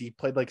the ice. He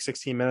played like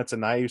 16 minutes a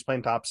night. He was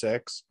playing top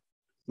six.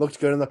 Looked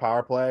good in the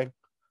power play.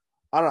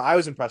 I don't know. I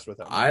was impressed with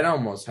him. I'd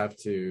almost have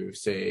to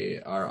say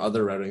our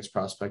other Red Wings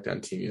prospect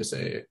on Team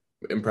USA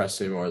impressed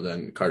me more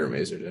than Carter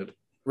Mazur did.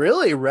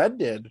 Really? Red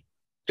did?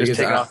 Just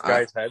taking off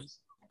guys' heads?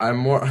 I'm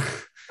more...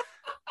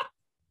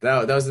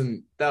 That was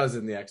in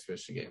the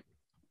exhibition game.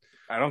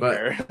 I don't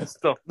care.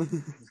 Still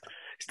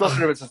should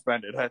have been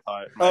suspended. I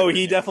thought.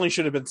 He definitely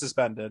should have been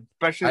suspended,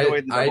 especially the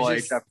way the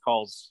HF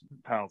calls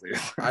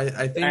penalties.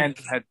 I think and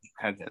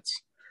head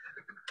hits.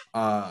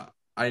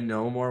 I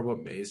know more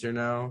about Mazur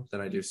now than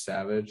I do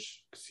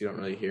Savage because you don't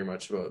really hear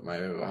much about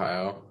Miami of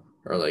Ohio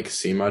or like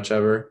see much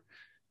ever.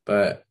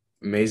 But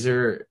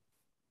Mazur,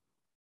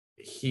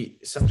 he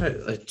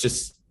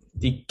sometimes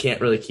he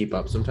can't really keep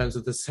up sometimes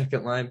with the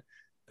second line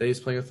that he's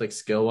playing with, like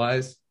skill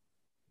wise,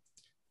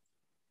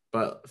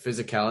 but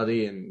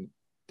physicality and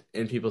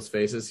in people's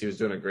faces, he was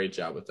doing a great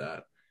job with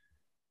that.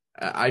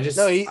 I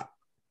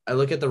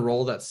look at the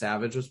role that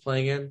Savage was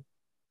playing in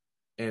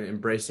and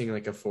embracing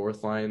like a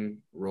fourth line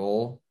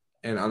role,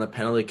 and on the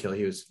penalty kill,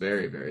 he was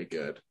very, very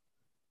good.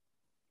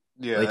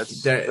 Yeah, like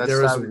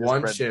there was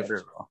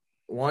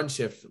one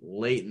shift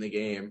late in the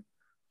game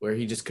where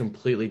he just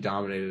completely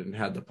dominated and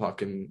had the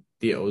puck in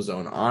the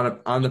ozone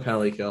on the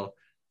penalty kill.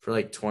 For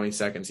like 20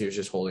 seconds, he was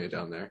just holding it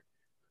down there.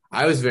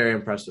 I was very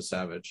impressed with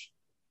Savage.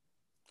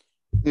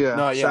 Yeah,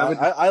 no, yeah,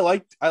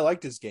 Savage, I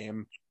liked his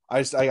game.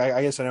 I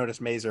guess I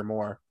noticed Mazur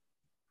more.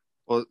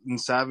 Well, in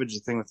Savage, the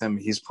thing with him,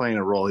 he's playing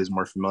a role he's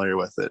more familiar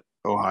with at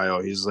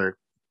Ohio. He's their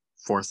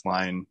fourth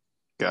line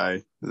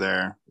guy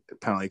there,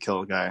 penalty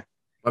kill guy.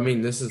 I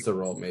mean, this is the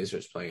role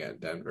Mazur's playing at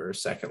Denver,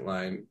 second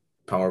line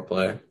power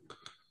play.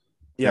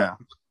 Yeah.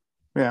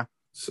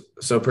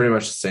 So pretty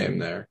much the same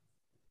there.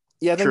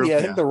 Yeah, I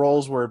think the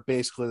roles were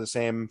basically the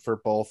same for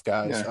both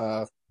guys.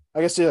 Yeah.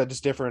 I guess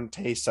just different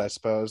tastes, I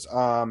suppose.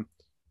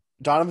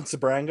 Donovan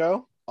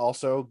Sabrango,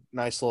 also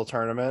nice little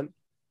tournament.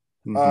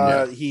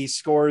 He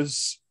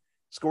scores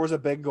a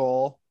big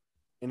goal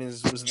in it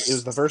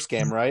was the first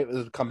game, right? It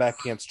was a comeback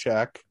against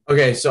Czech.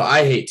 Okay, so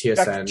I hate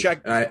TSN.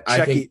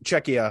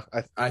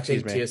 Czechia. I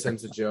think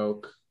TSN's a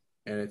joke,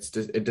 and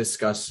it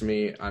disgusts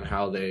me on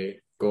how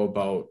they go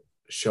about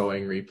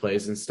showing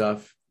replays and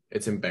stuff.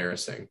 It's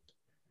embarrassing.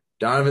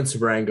 Donovan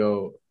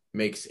Sabrango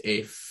makes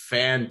a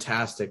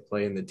fantastic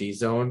play in the D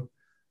zone.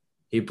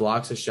 He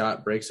blocks a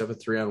shot, breaks up a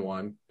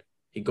 3-on-1.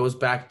 He goes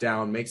back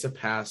down, makes a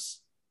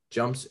pass,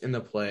 jumps in the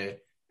play,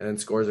 and then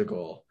scores a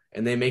goal.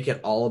 And they make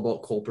it all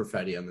about Cole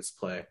Perfetti on this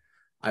play.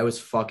 I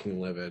was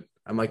fucking livid.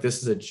 I'm like,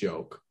 this is a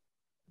joke.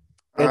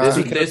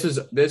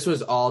 This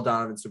was all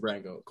Donovan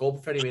Sabrango. Cole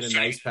Perfetti made a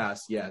nice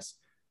pass, yes.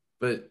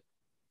 But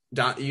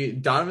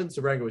Donovan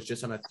Sabrango was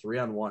just on a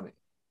 3-on-1.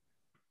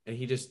 And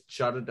he just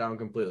shut it down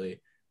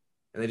completely.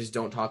 And they just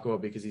don't talk about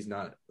it because he's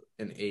not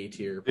an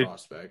A-tier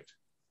prospect.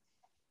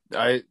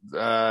 I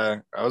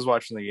was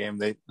watching the game.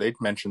 They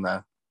mentioned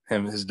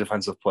his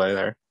defensive play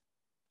there.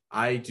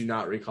 I do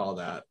not recall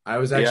that. I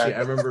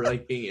remember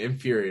like being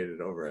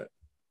infuriated over it.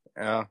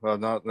 Yeah, well,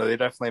 no, they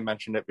definitely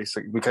mentioned it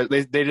basically because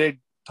they did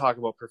talk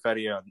about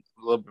Perfetti a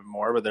little bit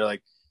more, but they're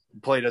like,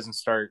 this play doesn't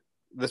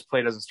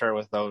start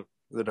without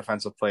the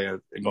defensive play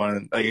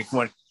going. Like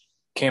when it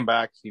came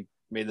back, he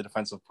made the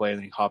defensive play, and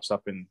then he hops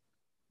up and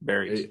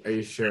buries. Are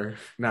you sure?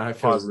 Now I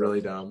feel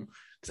really dumb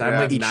because I'm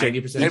like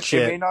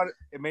 90%.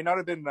 It may not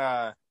have been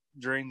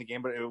during the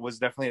game, but it was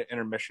definitely an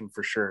intermission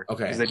for sure.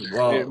 Okay,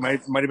 it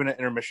might have been an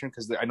intermission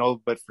because I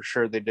know, but for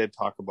sure they did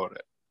talk about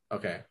it.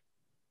 Okay,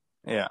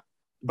 yeah,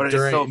 but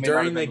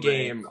during the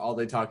game, all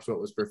they talked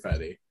about was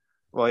Perfetti.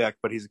 Well, yeah,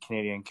 but he's a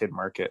Canadian kid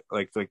market,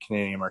 like the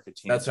Canadian market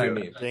team. That's what I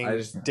mean.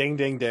 Ding,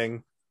 ding,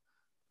 ding.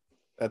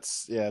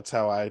 That's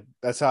how I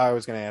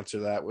was going to answer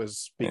that,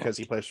 was because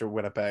he plays for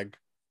Winnipeg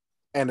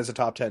and is a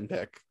top 10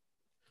 pick.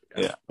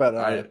 Yeah, but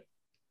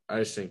I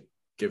just think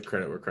give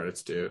credit where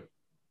credit's due.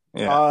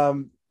 Yeah.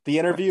 The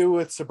interview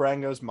with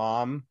Sabrango's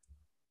mom,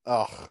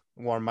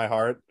 warmed my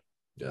heart.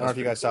 Yeah, I don't know if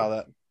you guys saw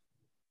that.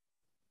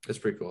 It's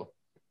pretty cool.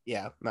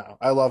 Yeah, no,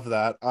 I love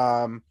that.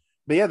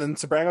 But yeah, then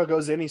Sabrango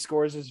goes in, he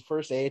scores his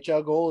first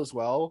AHL goal as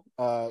well.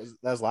 That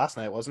was last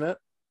night, wasn't it?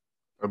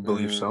 I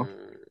believe so.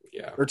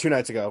 Yeah. Or 2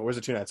 nights ago. Where's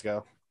it 2 nights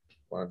ago?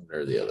 One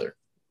or the other.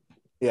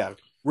 Yeah.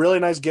 Really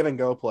nice give and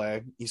go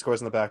play. He scores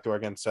in the back door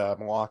against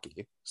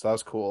Milwaukee. So that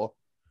was cool.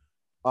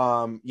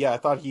 Yeah, I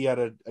thought he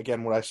had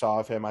again, what I saw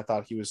of him, I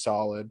thought he was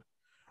solid.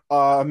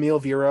 Emil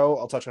Viro,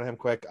 I'll touch on him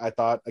quick. I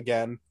thought,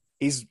 again,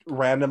 he's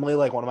randomly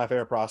like one of my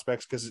favorite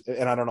prospects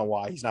and I don't know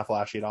why. He's not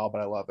flashy at all,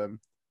 but I love him.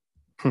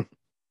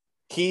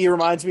 He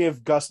reminds me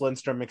of Gus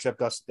Lindstrom,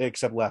 except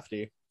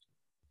lefty.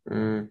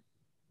 I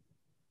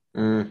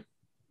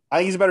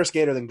think he's a better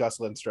skater than Gus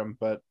Lindstrom,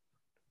 but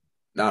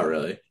not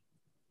really.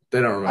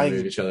 They don't remind me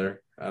of each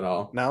other at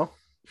all. No,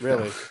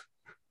 really.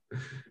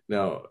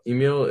 No,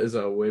 Emil is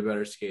a way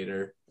better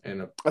skater,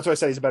 and that's why I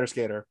said he's a better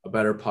skater, a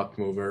better puck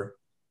mover.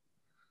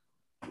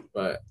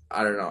 But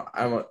I don't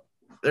know.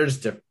 They're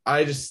just different.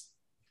 I just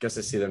guess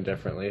I see them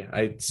differently.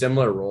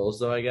 Similar roles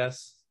though, I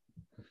guess.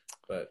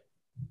 But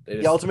they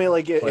just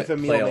ultimately, like if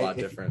Emil play a lot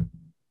different.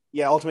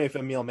 Yeah, ultimately, if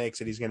Emil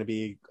makes it, he's going to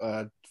be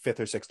a 5th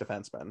or 6th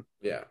defenseman.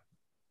 Yeah,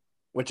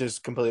 which is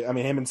completely. I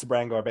mean, him and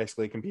Sabrango are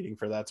basically competing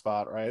for that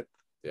spot, right?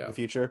 Yeah, in the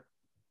future,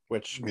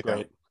 which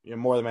great.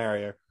 More the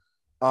merrier.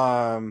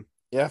 Yeah.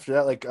 After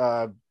that, like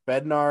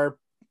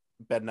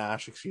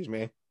Bednash, excuse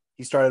me.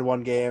 He started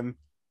one game.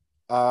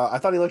 I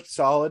thought he looked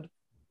solid.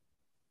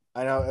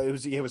 I know it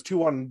was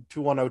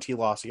 2-1 OT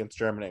loss against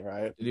Germany,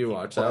 right? Did you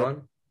watch that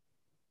one?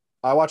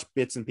 I watched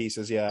bits and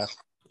pieces. Yeah.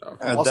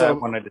 Also,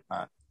 that one I did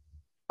not.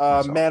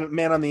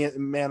 Man on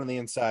the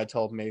inside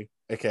told me,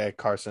 aka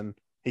Carson.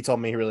 He told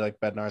me he really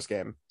liked Bednar's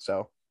game.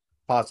 So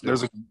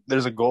positive.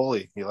 There's a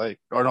goalie he liked.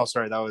 Or no,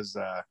 sorry, that was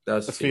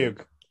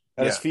Fugue.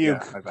 That is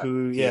Fugue.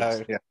 Who?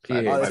 Yeah.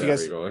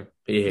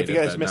 If you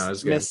guys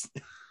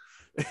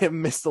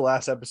missed the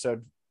last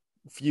episode,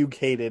 Fugue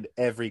hated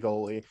every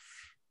goalie.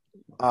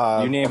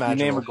 You name a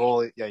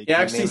goalie. Yeah, he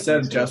actually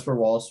said Jesper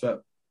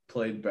Wallstedt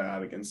played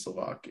bad against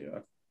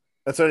Slovakia.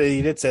 That's what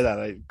he did say.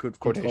 That good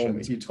quotation.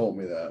 He told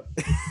me that.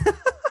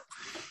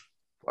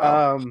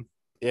 Wow.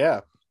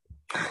 Yeah.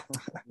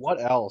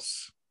 What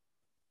else?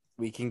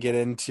 We can get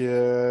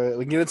into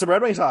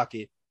Red Wings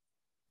hockey.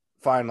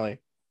 Finally.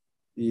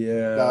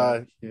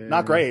 Yeah.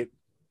 Not great.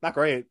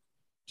 Do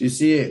you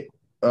see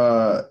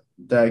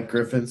that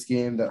Griffins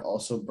game that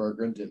also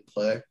Berggren didn't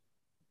play?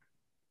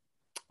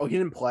 Oh, he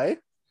didn't play?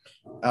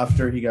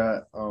 After he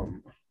got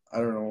I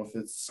don't know if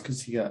it's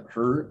because he got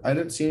hurt. I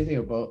didn't see anything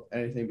about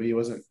anything, but he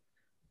wasn't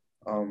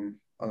on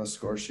the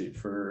score sheet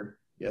for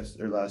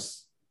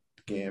last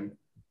game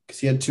because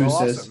he had 2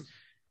 assists. Awesome.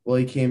 Well,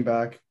 he came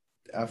back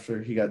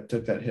after he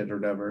took that hit or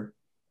whatever,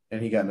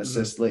 and he got an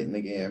assist late in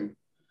the game,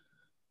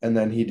 and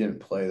then he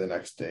didn't play the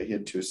next day. He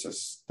had 2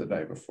 assists the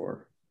night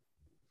before.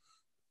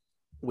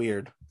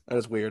 Weird. That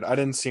is weird. I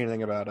didn't see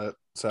anything about it.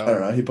 So I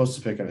don't know. He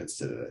posted a pic on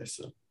Insta today,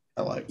 so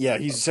I like. Yeah,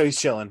 he's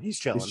chilling. He's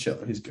chilling.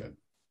 He's good.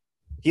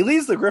 He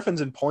leads the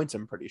Griffins in points.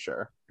 I'm pretty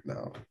sure.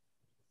 No.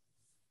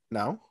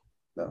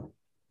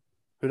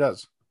 Who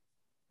does?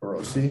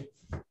 Rossi.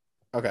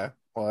 Okay.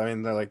 Well, I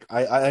mean, they're like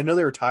I know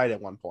they were tied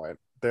at one point.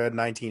 They had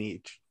 19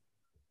 each.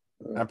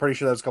 I'm pretty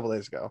sure that was a couple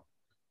days ago.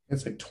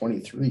 It's like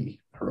 23.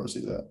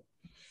 Rossi's at.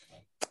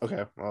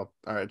 Okay. Well,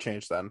 all right.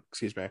 Change then.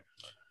 Excuse me.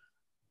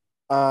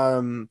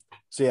 So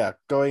yeah,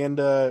 going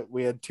into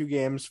we had 2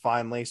 games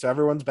finally. So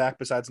everyone's back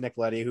besides Nick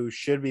Leddy, who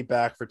should be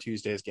back for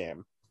Tuesday's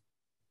game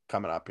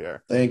coming up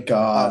here. Thank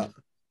God.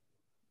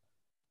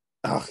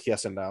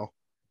 Yes and no.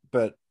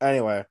 But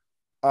anyway,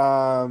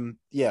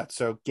 yeah.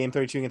 So game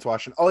 32 against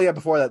Washington. Oh yeah,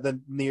 before that,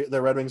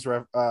 the Red Wings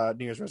New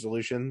Year's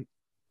resolution.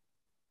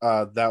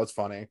 That was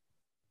funny.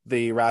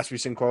 The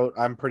Rasmussen quote.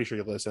 I'm pretty sure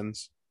he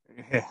listens.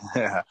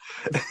 Yeah,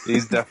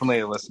 he's definitely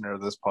a listener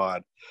of this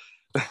pod.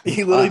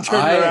 He literally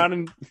turned around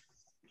and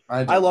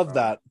I love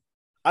that.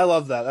 That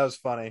was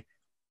funny.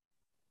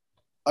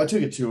 I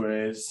took it 2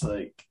 ways,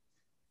 like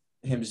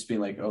him just being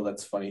like, "Oh,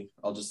 that's funny.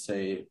 I'll just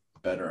say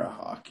better at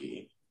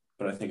hockey,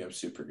 but I think I'm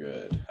super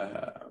good.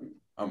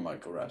 I'm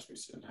Michael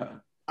Rasmussen.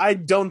 I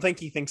don't think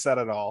he thinks that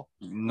at all.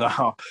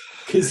 No,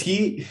 because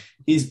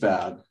he's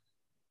bad.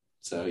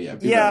 So yeah,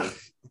 yeah, better.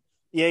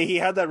 Yeah. He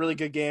had that really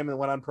good game and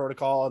went on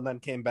protocol, and then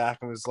came back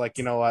and was like,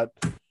 you know what?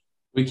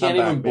 We can't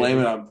even blame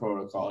it on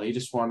protocol. He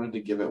just wanted to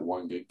give it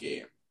one good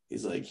game.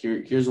 He's like,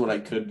 here's what I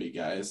could be,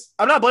 guys.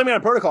 I'm not blaming it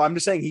on protocol. I'm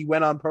just saying he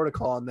went on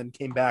protocol and then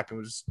came back and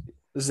was.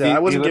 I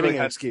wasn't giving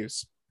an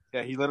excuse.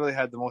 Yeah, he literally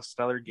had the most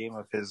stellar game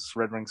of his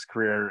Red Wings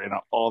career in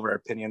all of our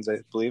opinions, I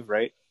believe,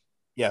 right?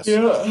 Yes.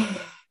 Yeah.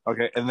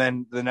 Okay, and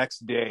then the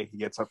next day he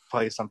gets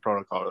placed on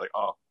protocol. We're like,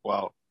 oh,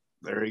 well,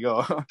 there you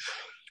go.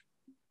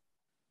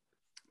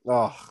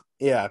 Oh,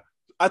 yeah.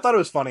 I thought it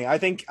was funny. I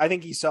think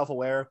he's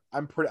self-aware.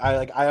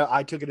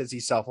 I took it as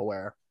he's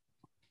self-aware.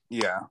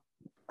 Yeah.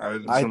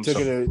 I took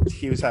it as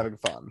he was having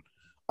fun.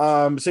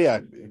 So yeah.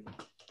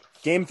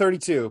 Game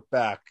 32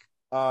 back.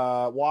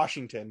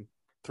 Washington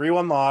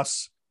 3-1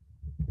 loss.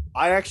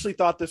 I actually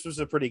thought this was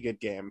a pretty good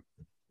game.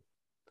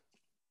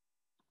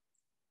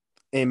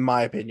 In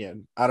my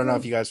opinion. I don't know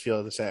if you guys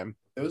feel the same.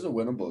 It was a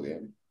winnable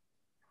game.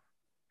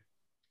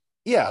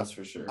 Yeah. That's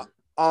for sure.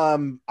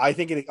 I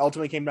think it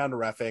ultimately came down to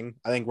reffing.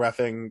 I think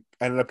reffing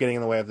ended up getting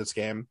in the way of this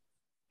game.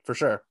 For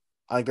sure.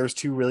 I think there's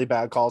two really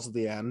bad calls at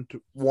the end.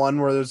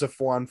 One where there's a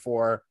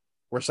 4-on-4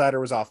 where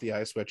Seider was off the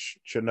ice, which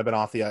shouldn't have been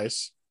off the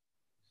ice.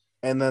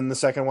 And then the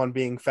second one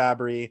being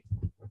Fabry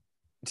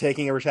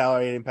taking a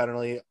retaliating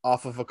penalty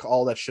off of a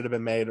call that should have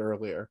been made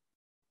earlier.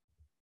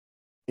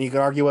 And you can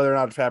argue whether or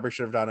not Fabry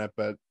should have done it,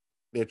 but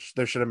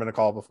there should have been a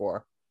call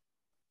before.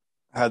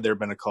 Had there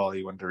been a call,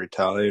 he wouldn't have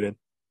retaliated.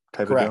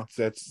 Correct.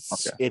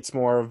 It's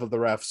more of the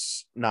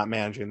refs not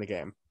managing the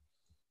game.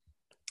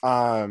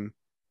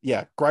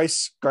 Yeah,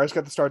 Grice got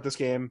to start this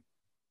game,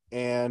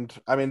 and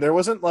I mean there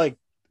wasn't like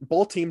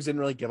both teams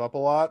didn't really give up a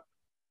lot.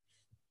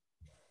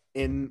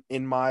 In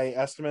my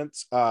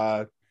estimates,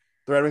 the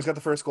Red Wings got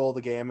the first goal of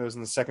the game. It was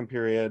in the second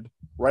period,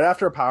 right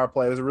after a power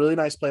play. It was a really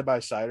nice play by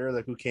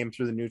Seider, who came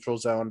through the neutral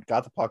zone,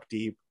 got the puck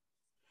deep,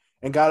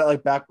 and got it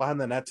like back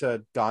behind the net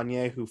to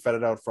Gagne, who fed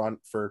it out front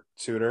for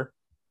Suter.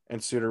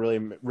 And Suter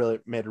really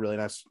made a really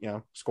nice,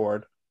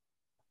 scored.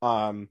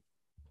 Yeah.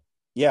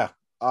 Do you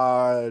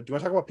want to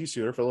talk about P.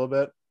 Suter for a little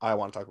bit? I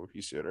want to talk about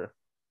P. Suter.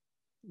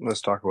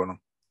 Let's talk about him.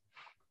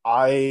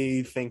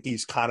 I think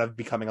he's kind of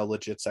becoming a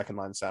legit second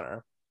line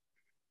center.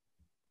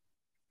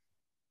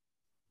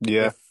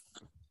 Yeah.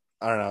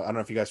 I don't know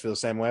if you guys feel the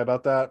same way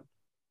about that.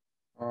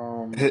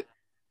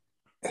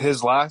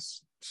 His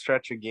last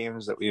stretch of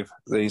games that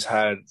he's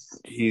had,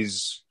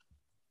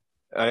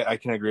 I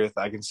can agree with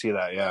that. I can see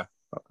that. Yeah.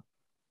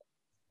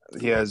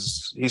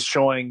 He's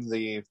showing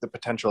the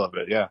potential of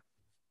it. Yeah.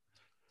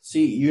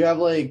 See, you have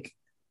like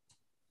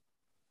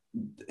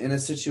in a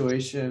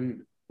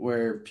situation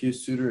where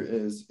Pius Suter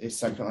is a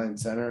second line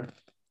center,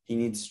 he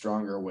needs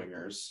stronger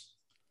wingers.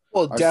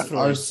 Well,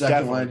 definitely. Our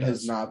second line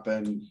has not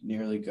been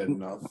nearly good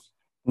enough.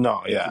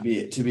 No, yeah.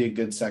 To be a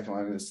good second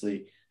line in this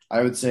league.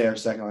 I would say our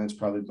second line is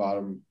probably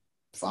bottom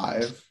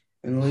 5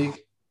 in the league.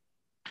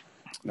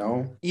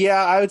 No?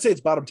 Yeah, I would say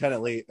it's bottom 10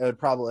 at least,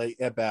 probably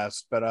at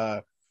best.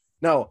 But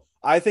no,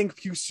 I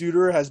think Pius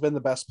Suter has been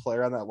the best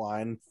player on that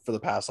line for the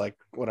past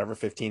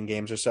 15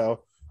 games or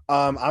so.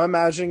 I'm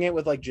imagining it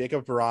with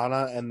Jacob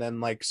Verana and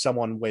then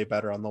someone way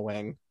better on the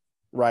wing,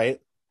 right?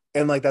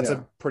 And that's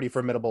a pretty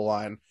formidable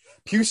line.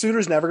 Pius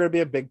Suter's never going to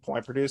be a big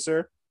point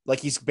producer.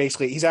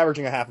 He's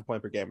averaging a half a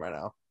point per game right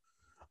now.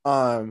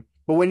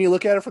 But when you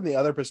look at it from the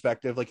other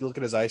perspective, you look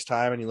at his ice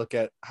time and you look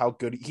at how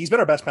good he's been,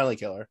 our best penalty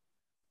killer.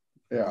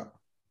 Yeah.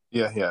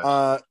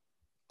 Yeah.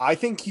 I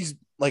think he's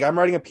I'm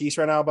writing a piece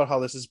right now about how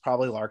this is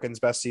probably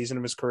Larkin's best season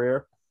of his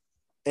career.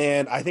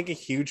 And I think a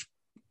huge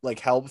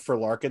help for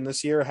Larkin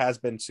this year has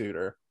been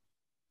Suter.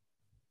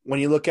 When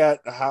you look at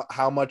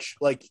how much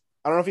I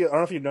don't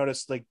know if you've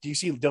noticed, do you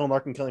see Dylan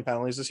Larkin killing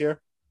penalties this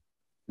year?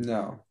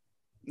 No,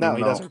 he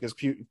doesn't, because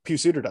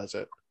Pius Suter does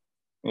it.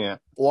 Yeah.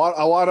 A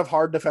lot of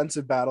hard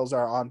defensive battles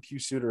are on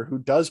Pius Suter, who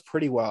does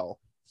pretty well.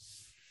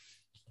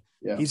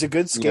 Yeah. He's a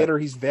good skater.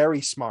 Yeah. He's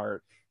very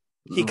smart.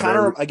 He kind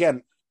of,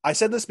 again, I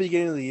said this at the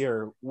beginning of the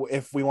year,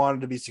 if we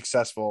wanted to be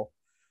successful,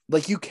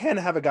 you can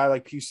have a guy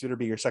like Pius Suter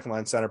be your second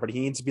line center, but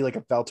he needs to be like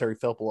a Valtteri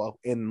Filppula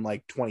in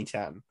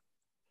 2010.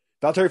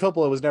 Valtteri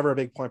Filppula was never a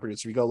big point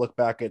producer. You go look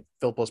back at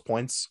Filppula's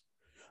points.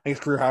 I think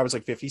his career high was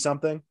 50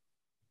 something,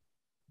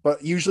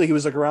 but usually he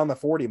was around the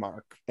 40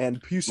 mark. And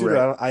Pius Suter,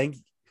 right.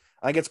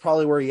 I think it's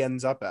probably where he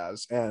ends up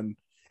as. And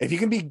if you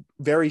can be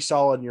very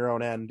solid in your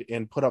own end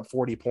and put up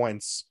 40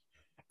 points,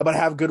 but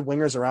have good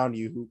wingers around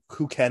you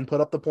who can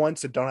put up the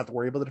points and don't have to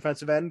worry about the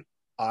defensive end,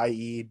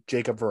 i.e.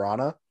 Jacob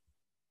Verana,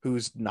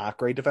 who's not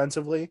great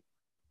defensively,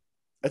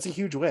 that's a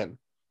huge win.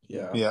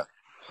 Yeah. Yeah.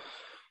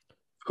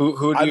 Who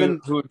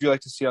would you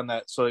like to see on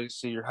that? So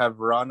you have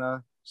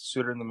Verana,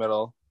 Suter in the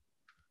middle,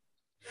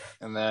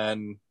 and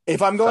then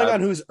if I'm going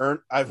on who's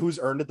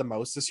earned it the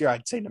most this year,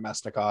 I'd say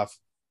Nemesnikov.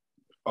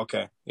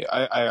 Okay. Yeah,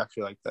 I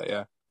actually like that,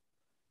 yeah.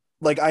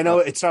 I know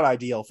it's not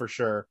ideal for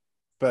sure,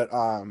 but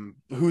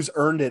who's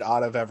earned it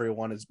out of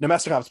everyone is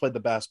Nemesnikov's played the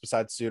best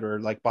besides Suter,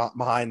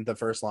 behind the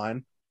first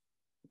line.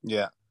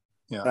 Yeah.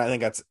 Yeah, And I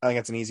think that's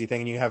an easy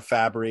thing. And you have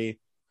Fabry.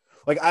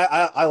 Like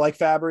I like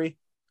Fabry,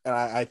 and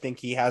I think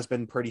he has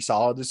been pretty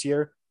solid this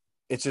year.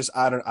 It's just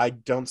I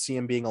don't see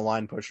him being a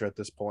line pusher at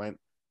this point.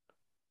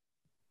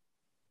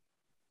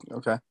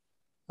 Okay,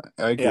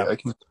 I agree.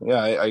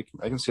 Yeah.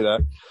 I can see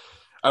that.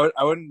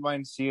 I wouldn't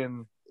mind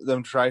seeing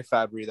them try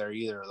Fabry there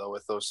either, though,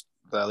 with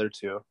the other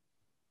two.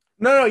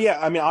 No, yeah.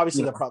 I mean,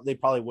 obviously they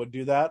probably would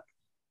do that.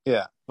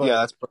 Yeah, but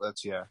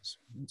that's true.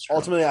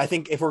 Ultimately, I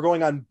think if we're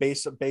going on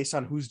based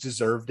on who's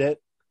deserved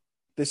it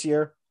this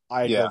year,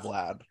 I'd go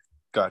Vlad.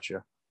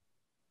 Gotcha.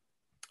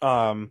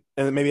 And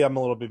maybe I'm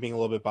being a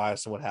little bit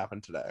biased on what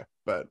happened today,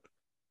 but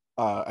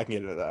I can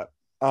get into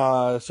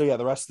that. So yeah,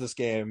 the rest of this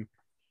game,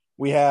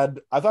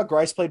 I thought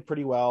Grice played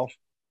pretty well.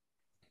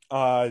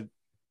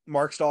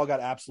 Mark Stahl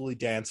got absolutely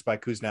danced by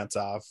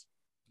Kuznetsov.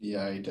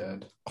 Yeah, he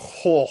did.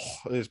 Oh,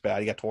 it was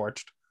bad. He got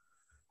torched.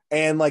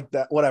 And like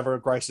that, whatever,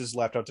 Grice is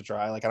left out to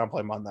dry. Like I don't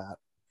blame him on that.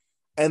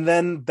 And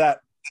then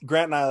that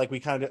Grant and I, like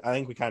I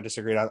think we kind of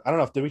disagreed. I don't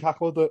know if did we talk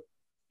about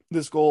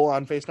this goal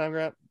on FaceTime,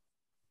 Grant?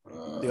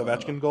 The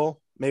Ovechkin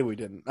goal? Maybe we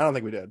didn't. I don't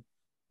think we did.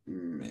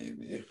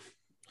 Maybe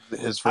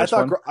his first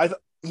one. I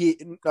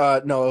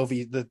thought no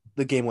Ovi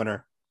the game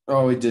winner.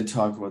 Oh, we did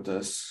talk about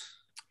this.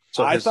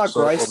 So I thought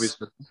Grice.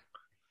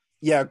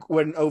 Yeah,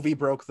 when Ovi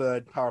broke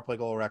the power play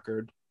goal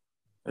record,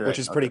 right, which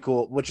is pretty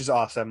cool, which is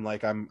awesome.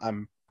 Like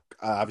I'm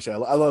obviously I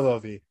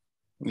love Ovi.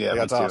 Yeah,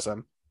 like, that's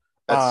awesome.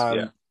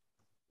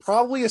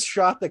 Probably a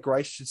shot that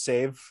Grice should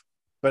save,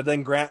 but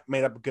then Grant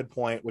made up a good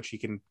point, which he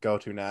can go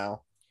to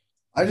now.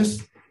 I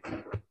just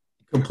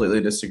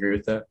completely disagree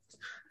with that.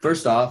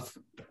 First off,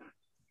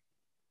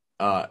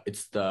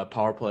 it's the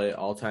power play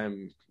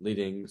all-time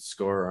leading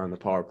scorer on the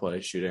power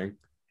play shooting.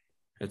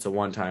 It's a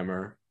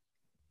one-timer.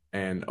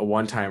 And a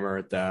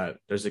one-timer that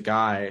there's a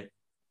guy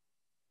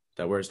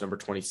that wears number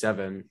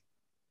 27.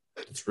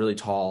 It's really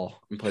tall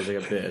and plays like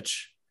a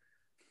bitch.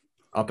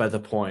 Up at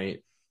the point,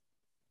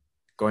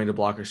 going to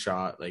block a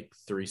shot like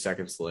 3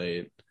 seconds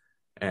late,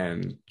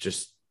 and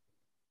just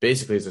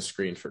basically is a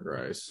screen for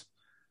Grice.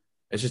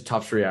 It's just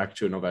tough to react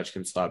to an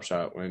Ovechkin slap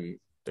shot when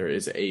there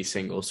is a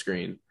single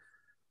screen.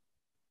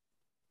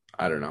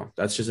 I don't know.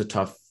 That's just a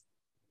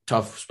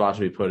tough spot to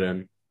be put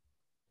in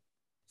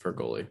for a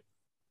goalie.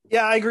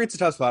 Yeah, I agree. It's a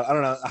tough spot. I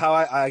don't know how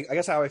I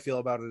guess how I feel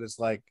about it is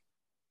like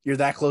you're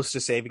that close to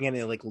saving it and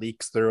it like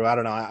leaks through. I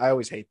don't know. I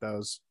always hate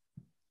those.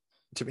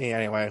 To me,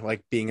 anyway.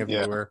 Like being a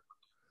viewer,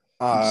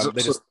 to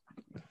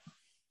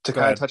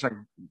kind of touch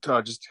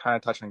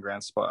on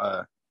Grant's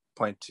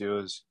point too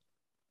is,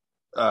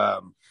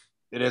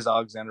 it is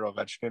Alexander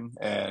Ovechkin,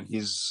 and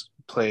he's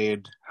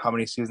played how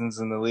many seasons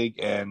in the league,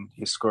 and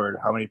he scored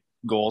how many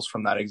goals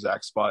from that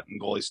exact spot,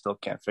 and goalies still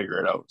can't figure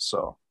it out.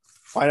 So.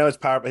 I know his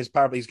power play.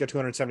 He's got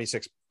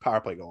 276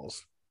 power play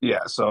goals.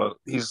 Yeah, so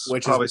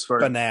which probably is scored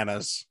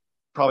bananas.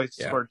 Probably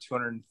scored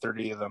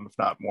 230 of them, if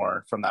not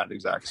more, from that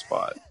exact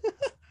spot.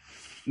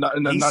 not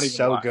even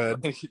so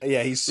good.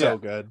 Yeah, he's so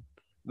good.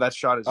 That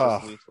shot is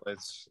just lethal.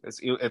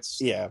 It's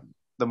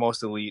the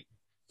most elite,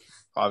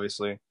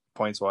 obviously,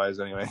 points wise.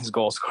 Anyways,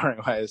 goal scoring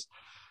wise,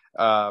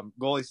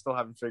 goalies still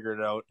haven't figured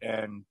it out,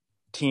 and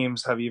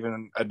teams have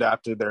even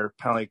adapted their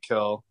penalty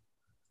kill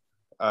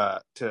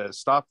to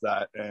stop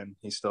that, and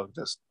he still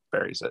just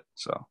buries it.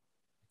 So,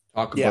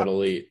 talk about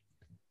elite.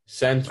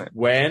 Since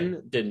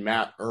when did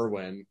Matt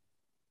Irwin,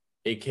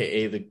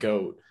 aka the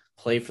GOAT,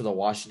 play for the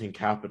Washington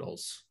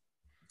Capitals?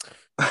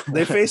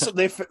 They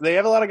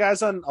have a lot of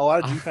guys on a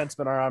lot of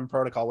defensemen are on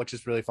protocol, which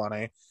is really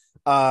funny.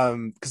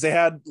 Because they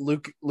had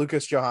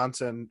Lucas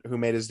Johansson, who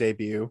made his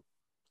debut,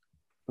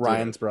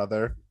 Ryan's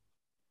brother.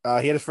 He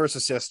had his first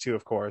assist too,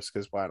 of course,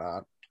 because why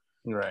not?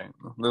 Right.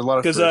 There's a lot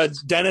of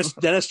because Dennis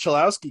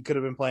Chalowski could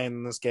have been playing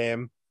in this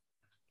game,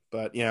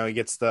 but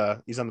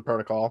he's on the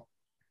protocol.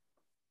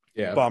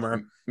 Yeah,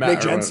 bummer.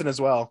 Nick Jensen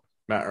as well.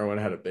 Matt Irwin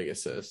had a big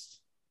assist.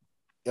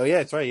 Oh yeah,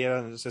 that's right. Yeah,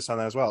 an assist on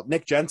that as well.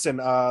 Nick Jensen,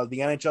 the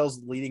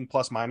NHL's leading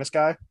plus-minus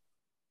guy.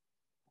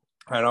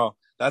 I know.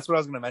 That's what I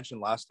was going to mention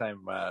last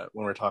time when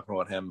we were talking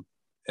about him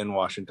in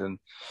Washington.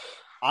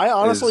 I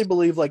honestly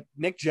believe like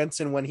Nick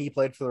Jensen, when he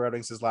played for the Red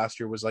Wings his last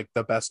year, was like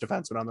the best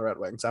defenseman on the Red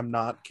Wings. I'm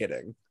not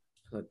kidding.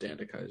 I thought Dan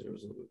DeKaiser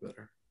was a little bit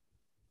better.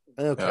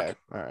 Okay,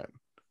 all right.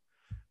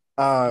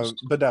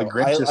 But no,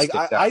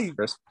 I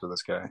for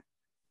this guy.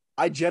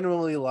 I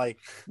genuinely like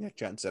Nick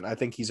Jensen. I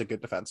think he's a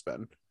good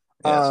defenseman.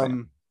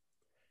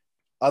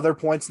 Other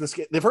points in this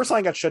game, the first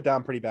line got shut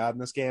down pretty bad in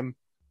this game.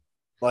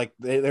 Like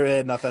they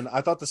had nothing.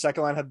 I thought the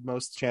second line had the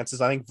most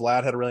chances. I think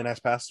Vlad had a really nice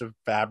pass to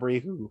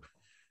Fabry, who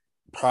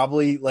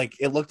probably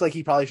it looked like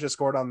he probably should have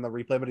scored on the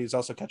replay, but he was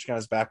also catching on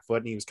his back foot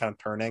and he was kind of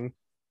turning.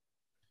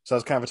 So that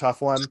was kind of a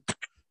tough one.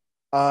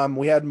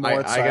 We had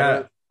more. I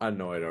got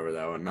annoyed over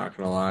that one. Not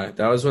gonna lie,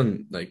 that was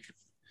when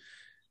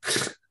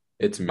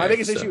it's my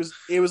biggest issue was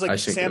it was like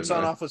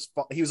Samsonov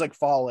he was like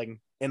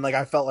falling and like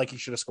I felt like he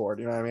should have scored.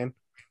 You know what I mean?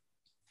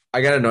 I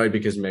got annoyed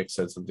because Mick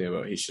said something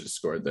about he should have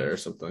scored there or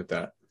something like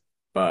that.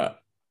 But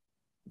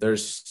he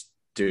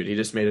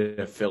just made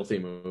a filthy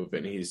move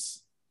and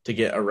he's to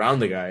get around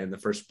the guy in the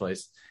first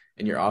place.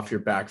 and you're off your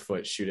back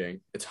foot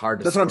shooting, it's hard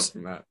to score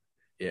from that.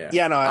 Yeah.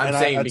 Yeah, no, I'm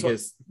saying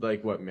because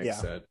like what Mick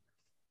said.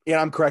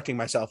 Yeah, I'm correcting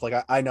myself. Like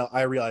I know,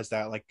 I realized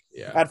that. Like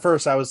at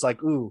first I was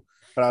like, ooh,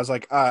 but I was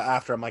like,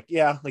 after I'm like,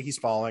 yeah, like he's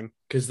falling.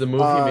 Because the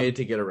move he made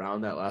to get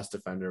around that last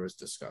defender was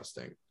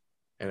disgusting.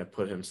 And it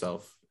put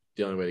himself,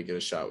 the only way to get a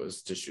shot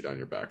was to shoot on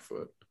your back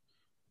foot.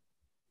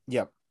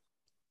 Yep.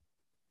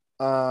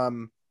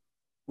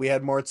 We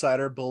had Mort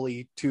Sider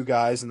bully 2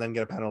 guys and then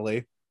get a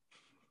penalty.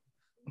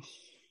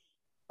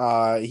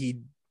 He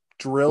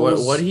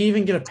drills. What did he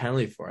even get a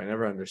penalty for? I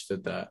never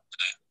understood that.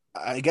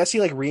 I guess he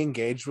like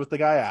re-engaged with the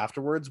guy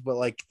afterwards, but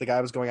like the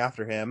guy was going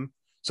after him.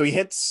 So he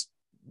hits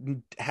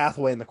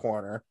Hathaway in the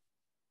corner.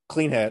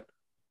 Clean hit.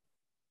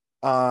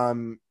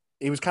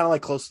 He was kind of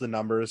like close to the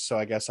numbers, so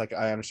I guess like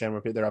I understand why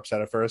they're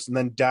upset at first. And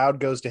then Dowd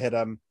goes to hit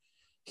him.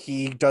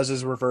 He does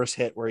his reverse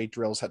hit where he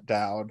drills at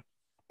Dowd,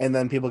 and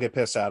then people get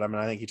pissed at him.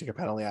 And I think he took a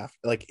penalty after,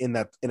 like in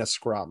a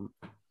scrum.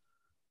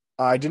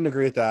 I didn't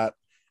agree with that,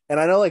 and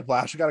I know like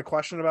Blasher got a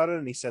question about it,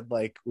 and he said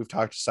like we've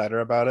talked to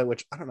Sider about it,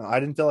 which I don't know. I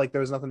didn't feel like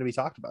there was nothing to be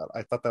talked about.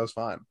 I thought that was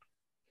fine.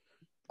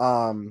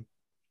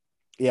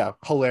 Yeah,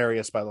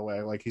 hilarious by the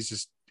way. Like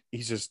he's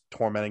just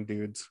tormenting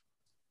dudes.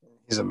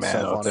 He's a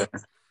man out there.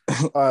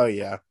 Oh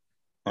yeah.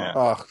 Yeah.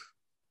 Oh,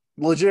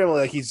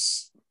 legitimately, like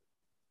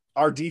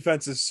our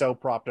defense is so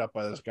propped up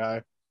by this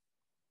guy.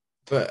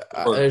 But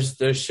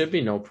there should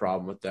be no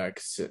problem with that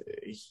because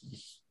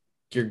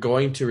you're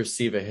going to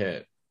receive a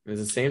hit.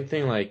 It's the same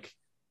thing like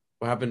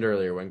what happened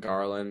earlier when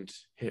Garland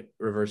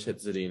reverse hit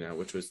Zadina,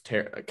 which was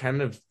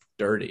kind of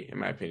dirty in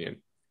my opinion.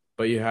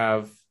 But you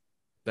have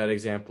that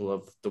example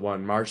of the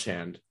one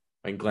Marchand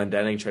when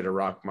Glendening tried to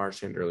rock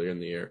Marchand earlier in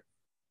the year,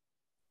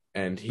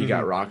 and he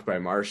got rocked by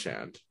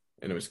Marchand,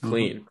 and it was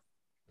clean.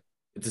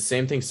 It's the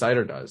same thing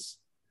Sider does.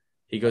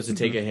 He goes to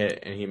take a hit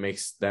and he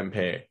makes them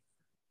pay,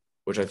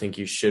 which I think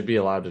you should be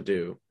allowed to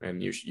do,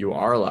 and you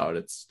are allowed.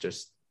 It's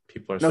just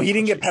people are. No, he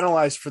didn't get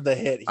penalized for the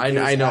hit.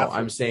 I know.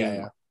 I'm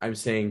saying,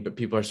 but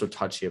people are so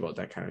touchy about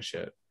that kind of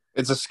shit.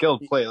 It's a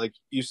skilled play. Like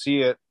you see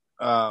it.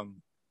 Another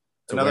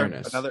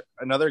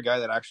guy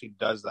that actually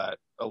does that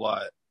a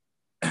lot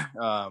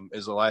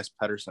is Elias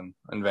Pettersson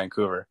in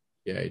Vancouver.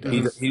 Yeah, he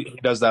does. He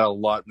does that a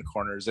lot in the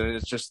corners, and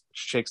it just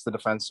shakes the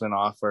defenseman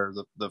off or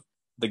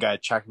the guy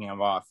checking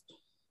him off,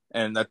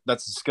 and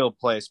that's a skilled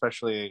play,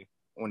 especially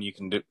when you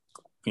can do,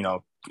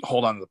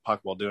 hold on to the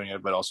puck while doing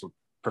it, but also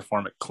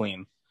perform it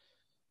clean.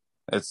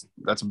 That's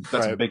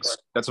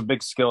a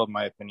big skill in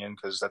my opinion,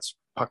 because that's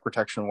puck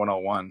protection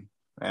 101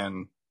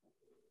 and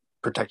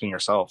protecting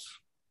yourself.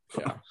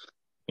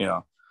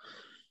 Yeah.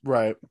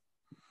 Right.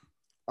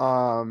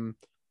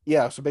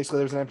 Yeah. So basically,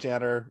 there's an empty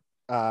netter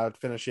to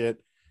finish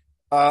it.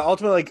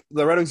 Ultimately, like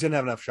the Red Wings didn't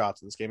have enough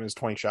shots in this game. It was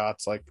 20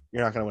 shots. Like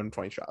you're not going to win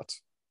 20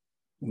 shots.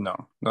 No,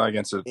 not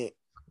against a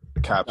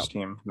Caps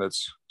team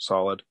that's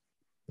solid.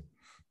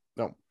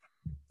 No.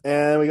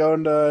 And we go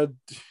into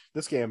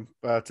this game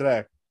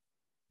today.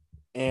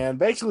 And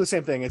basically the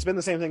same thing. It's been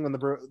the same thing when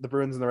the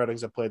Bruins and the Red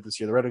Wings have played this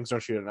year. The Red Wings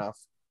don't shoot enough.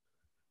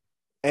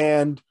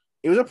 And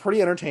it was a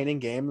pretty entertaining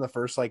game the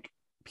first like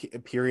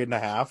period and a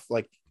half.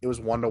 Like it was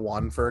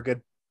 1-1 for a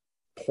good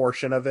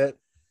portion of it.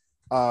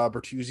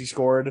 Bertuzzi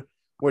scored,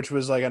 which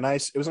was like a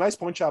nice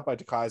point shot by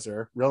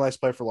DeKaiser. Real nice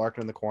play for Larkin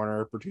in the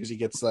corner. Bertuzzi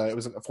gets it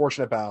was a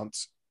fortunate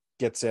bounce,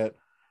 gets it.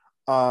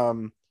 It's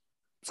kind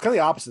of the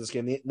opposite of this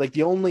game.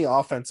 The only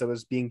offense that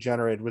was being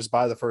generated was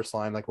by the first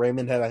line. Like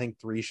Raymond had, I think,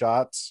 3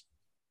 shots,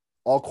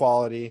 all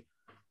quality.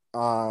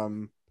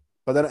 But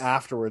then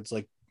afterwards,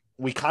 like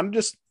we kind of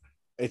just,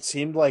 it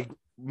seemed like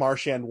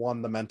Marchand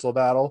won the mental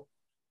battle.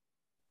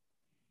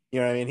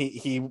 You know what I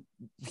mean?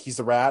 He's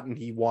the rat, and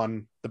he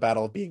won the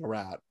battle of being a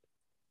rat.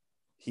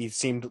 He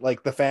seemed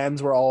like the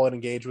fans were all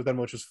engaged with him,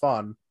 which was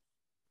fun.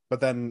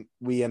 But then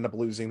we end up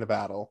losing the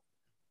battle.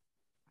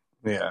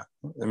 Yeah.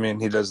 I mean,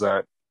 he does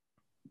that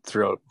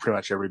throughout pretty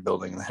much every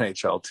building in the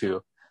NHL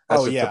too.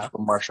 That's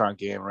typical Marchand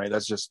game, right?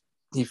 That's just,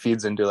 he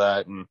feeds into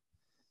that, and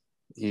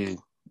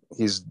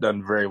he's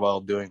done very well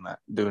doing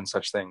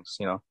such things,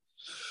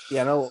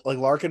 Yeah, no, like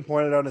Larkin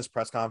pointed out in his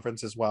press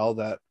conference as well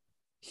that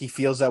he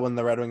feels that when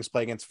the Red Wings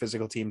play against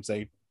physical teams,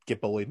 they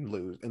get bullied and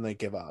lose, and they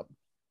give up.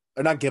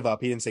 Or not give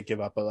up. He didn't say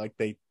give up, but like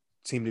they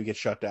seem to get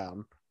shut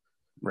down.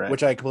 Right.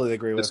 Which I completely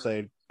agree with.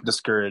 They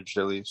discouraged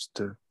at least.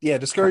 Yeah,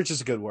 discouraged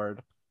is a good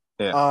word.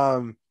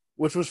 Yeah.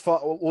 Which was fun.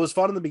 What was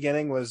fun in the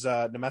beginning was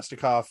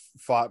Nemestikov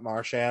fought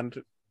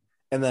Marchand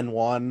and then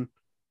won,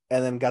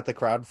 and then got the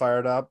crowd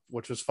fired up,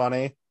 which was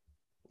funny.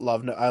 I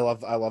love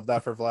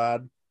that for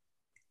Vlad.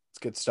 It's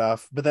good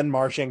stuff. But then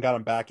Marchand got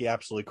him back. He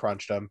absolutely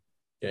crunched him.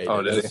 Yeah,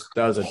 that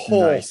was a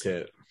nice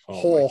hit.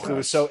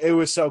 It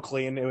was so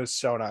clean. It was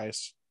so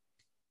nice.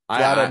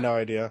 Vlad had no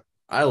idea.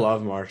 I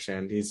love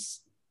Marchand.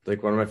 He's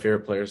like one of my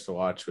favorite players to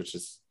watch, which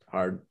is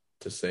hard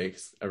to say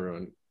because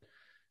everyone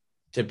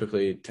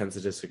typically tends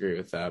to disagree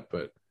with that.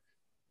 But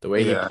the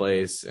way he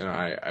plays, and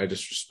I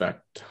just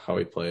respect how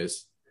he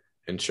plays.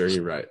 And sure, he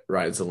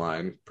rides the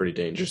line pretty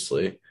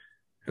dangerously.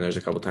 And there's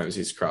a couple times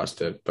he's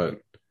crossed it, but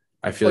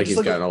I feel like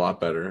he's gotten a lot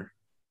better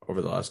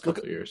over the last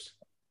couple of years.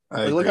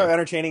 Look how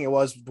entertaining it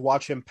was to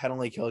watch him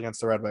penalty kill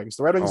against the Red Wings.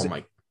 The Red Wings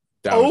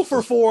 0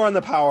 for 4 on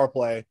the power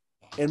play.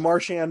 And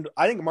Marchand,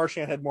 I think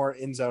Marchand had more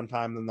in-zone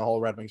time than the whole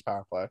Red Wings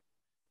power play.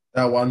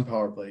 That one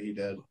power play he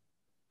did.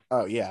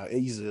 Oh, yeah,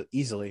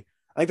 easily.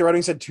 I think the Red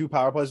Wings had 2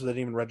 power plays, but they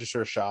didn't even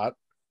register a shot.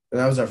 And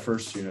that was our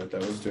first unit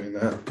that was doing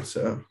that.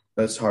 So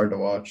that's hard to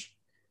watch.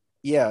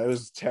 Yeah, it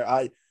was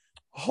terrible.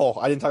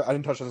 I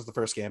didn't touch on this the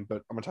first game,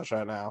 but I'm going to touch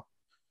on it now.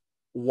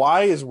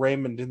 Why is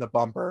Raymond in the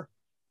bumper?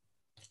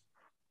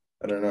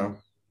 I don't know.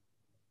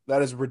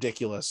 That is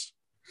ridiculous.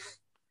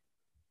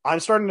 I'm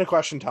starting to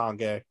question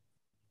Tanguay.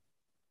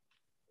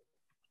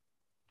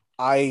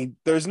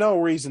 There's no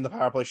reason the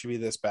power play should be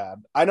this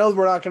bad. I know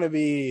we're not going to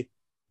be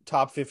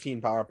top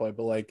 15 power play,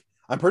 but like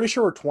I'm pretty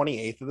sure we're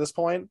 28th at this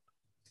point,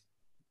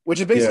 which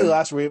is basically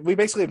last week. We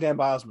basically have Dan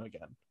Bilesman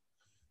again.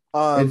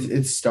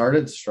 It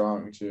started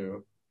strong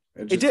too.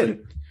 It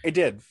did. It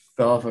did.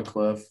 Fell off a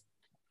cliff.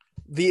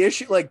 The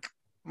issue, like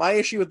my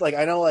issue with like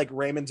I know like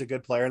Raymond's a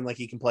good player and like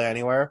he can play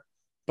anywhere,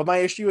 but my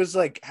issue is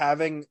like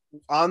having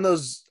on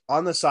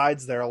the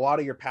sides there, a lot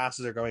of your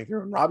passes are going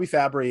through. And Robbie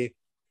Fabry,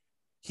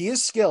 he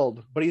is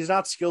skilled, but he's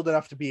not skilled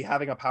enough to be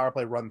having a power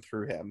play run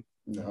through him.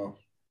 No.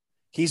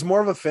 He's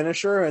more of a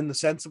finisher in the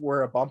sense of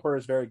where a bumper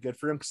is very good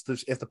for him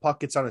because if the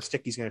puck gets on his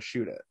stick, he's going to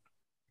shoot it.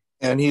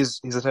 And he's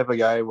the type of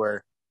guy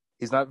where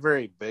he's not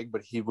very big,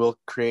 but he will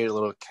create a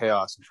little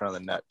chaos in front of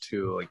the net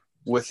too. Like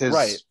with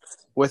his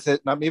with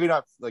it, maybe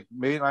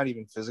not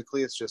even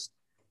physically. It's just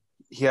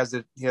he has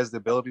the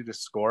ability to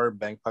score,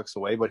 bang pucks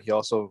away, but he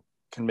also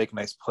can make a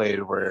nice play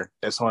where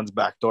if someone's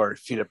back door,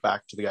 feed it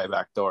back to the guy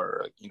back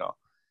door. Like,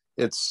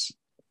 it's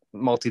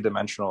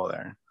multi-dimensional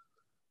there.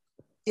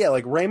 Yeah,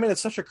 like Raymond is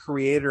such a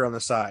creator on the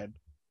side.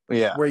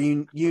 Yeah. Where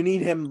you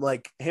need him,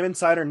 like him and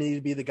Sider need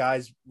to be the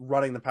guys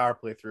running the power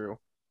play through.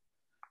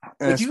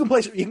 Like you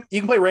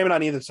can play Raymond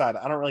on either side.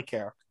 I don't really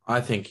care. I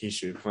think he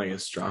should be playing a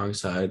strong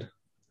side.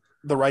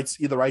 The right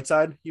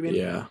side, you mean?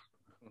 Yeah.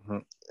 Mm-hmm.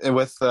 And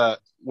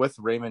with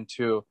Raymond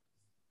too,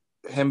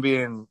 him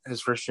being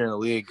his first year in the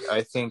league,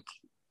 I think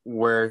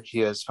where he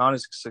has found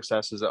his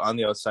success is on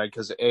the outside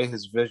because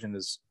his vision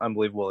is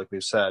unbelievable, like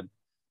we've said.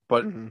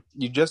 But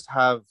you just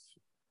have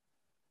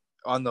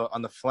on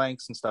the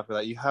flanks and stuff like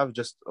that, you have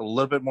just a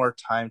little bit more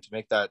time to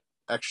make that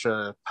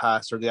extra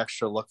pass or the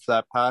extra look for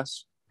that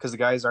pass because the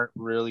guys aren't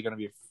really going to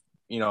be,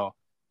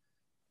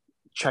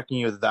 checking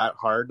you that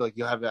hard. Like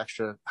you'll have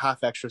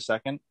half extra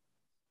second.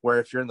 Where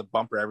if you're in the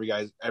bumper, every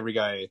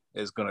guy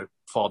is going to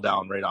fall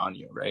down right on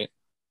you, right?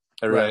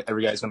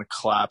 Every guy's going to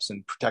collapse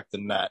and protect the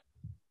net.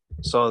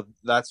 So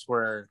that's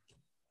where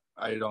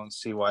I don't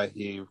see why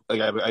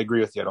I agree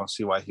with you. I don't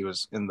see why he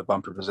was in the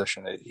bumper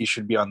position. He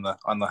should be on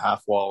the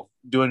half wall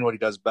doing what he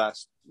does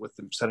best with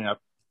them setting up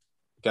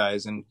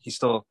guys, and he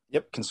still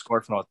can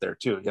score from out there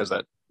too. He has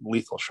that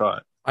lethal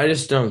shot. I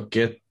just don't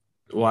get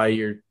why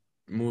you're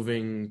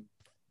moving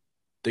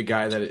the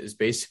guy that is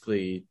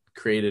basically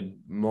created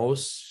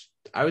most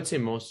of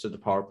the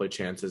power play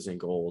chances and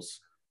goals.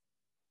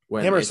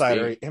 Him or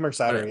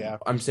Sider, yeah.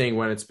 I'm saying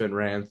when it's been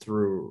ran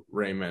through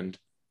Raymond,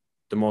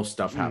 the most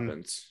stuff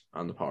happens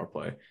on the power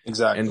play.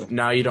 Exactly. And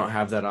now you don't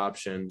have that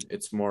option.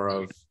 It's more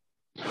of,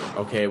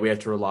 okay, we have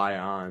to rely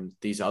on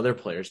these other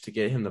players to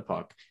get him the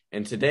puck.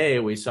 And today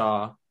we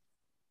saw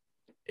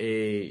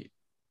a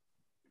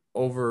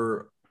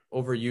over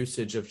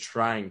usage of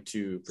trying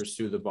to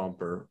pursue the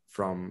bumper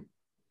from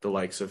the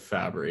likes of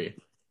Fabry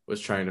was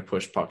trying to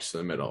push pucks to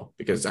the middle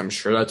because I'm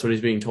sure that's what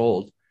he's being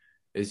told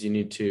is you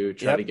need to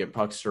try to get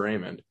pucks to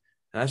Raymond.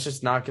 And that's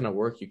just not going to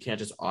work. You can't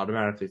just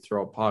automatically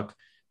throw a puck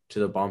to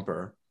the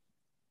bumper.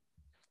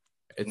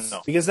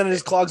 Because then it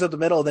just clogs up the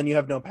middle. Then you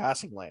have no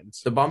passing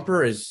lanes. The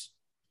bumper is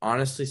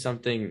honestly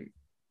something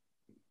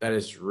that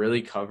is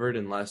really covered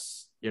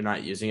unless you're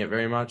not using it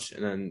very much.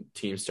 And then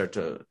teams start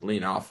to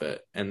lean off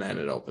it and then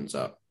it opens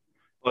up.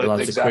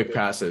 Lots of quick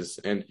passes.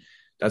 And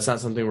that's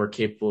not something we're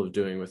capable of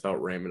doing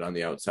without Raymond on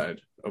the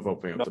outside of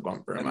opening up the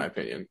bumper, in my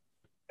opinion.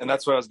 And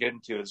that's what I was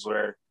getting to is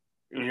where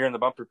when you're in the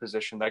bumper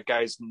position, that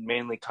guy's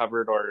mainly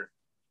covered, or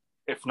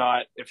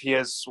if he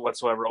is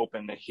whatsoever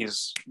open,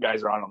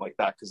 guys are on him like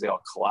that because they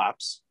all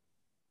collapse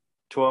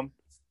to him.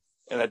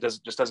 And that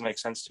just doesn't make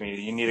sense to me.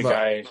 You need a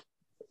guy.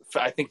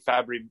 I think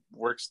Fabry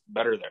works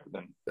better there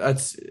than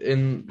that's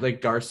in,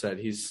 like Gar said,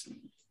 he's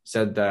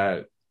said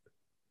that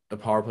the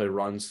power play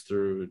runs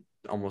through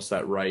almost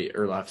that right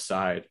or left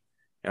side.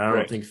 And I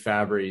don't think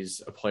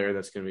Fabry's a player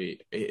that's going to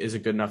is a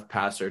good enough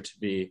passer to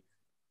be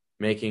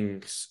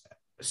making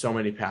so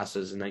many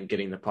passes and then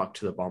getting the puck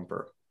to the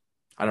bumper.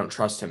 I don't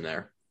trust him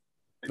there.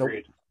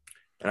 Agreed.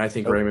 And I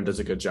think Raymond does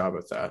a good job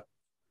with that.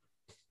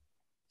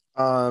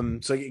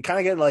 So you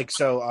kind of get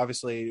so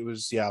obviously it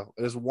was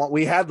one,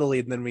 we had the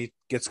lead and then we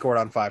get scored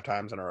on 5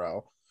 times in a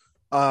row.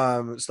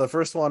 So the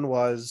first one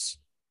was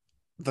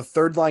the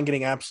third line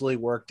getting absolutely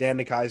worked, Dan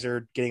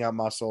DeKaiser getting out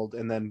muscled,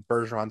 and then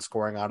Bergeron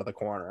scoring out of the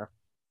corner.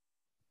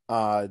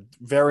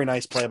 Very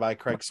nice play by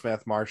Craig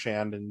Smith,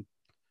 Marchand,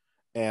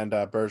 and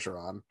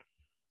Bergeron.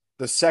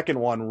 The second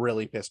one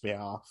really pissed me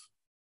off.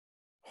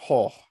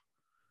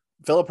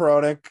 Philip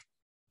Hronik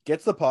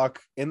gets the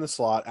puck in the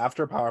slot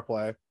after a power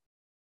play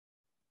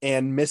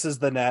and misses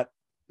the net.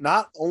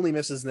 Not only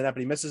misses the net,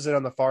 but he misses it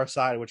on the far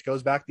side, which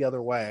goes back the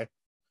other way.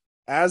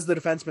 As the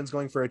defenseman's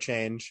going for a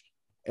change,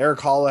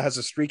 Eric Holla has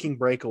a streaking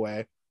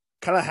breakaway,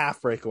 kind of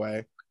half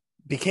breakaway,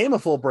 became a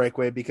full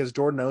breakaway because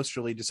Jordan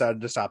Osterley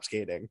decided to stop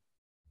skating.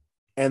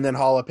 And then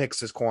Holla picks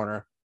his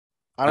corner.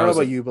 I don't know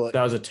about you, but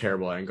that was a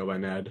terrible angle by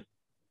Ned.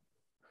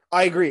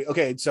 I agree.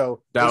 Okay,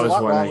 so that was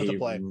one that he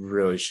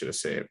really should have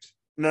saved.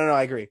 No,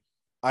 I agree.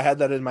 I had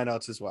that in my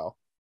notes as well.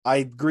 I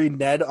agree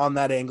Ned on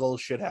that angle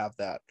should have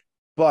that.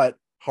 But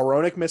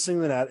Hronek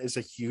missing the net is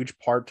a huge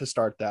part to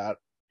start that.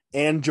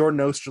 And Jordan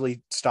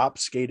Osterley stopped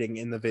skating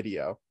in the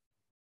video.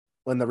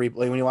 When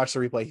you watch the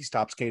replay, he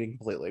stopped skating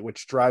completely,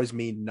 which drives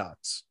me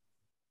nuts.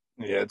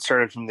 Yeah, it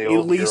started from the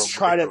old. At least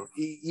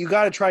you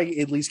got to try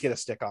at least get a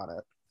stick on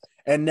it.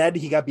 And Ned,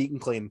 he got beaten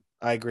clean.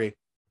 I agree.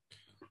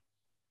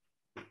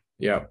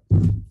 Yeah.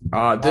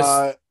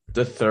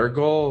 The third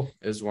goal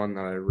is one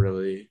that I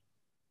really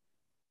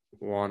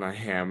want to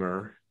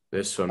hammer.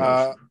 This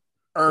one.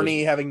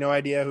 Ernie having no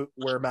idea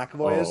where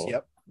McAvoy is.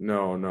 Yep.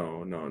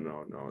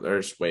 No.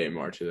 There's way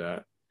more to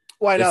that.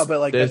 Well, I know, but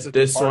like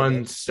this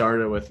one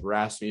started with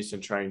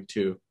Rasmussen trying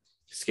to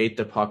skate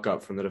the puck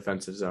up from the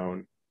defensive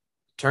zone,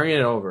 turning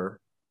it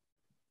over,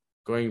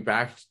 going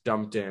back,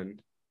 dumped in.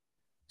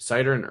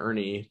 Sider and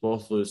Ernie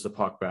both lose the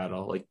puck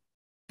battle like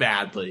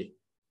badly.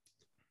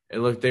 They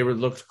looked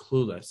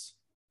clueless.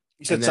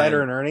 You said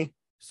Sider and Ernie?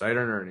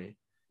 Sider and Ernie.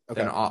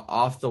 Okay. Then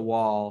off the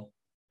wall,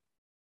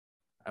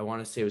 I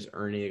want to say it was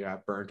Ernie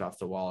got burnt off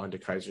the wall, and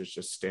DeKaiser's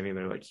just standing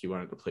there like he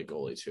wanted to play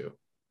goalie too.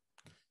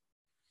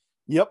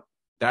 Yep.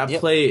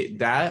 Play,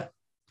 that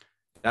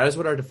is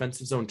what our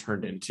defensive zone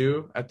turned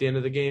into at the end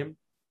of the game,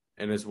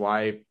 and is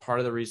part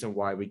of the reason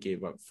why we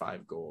gave up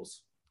 5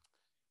 goals.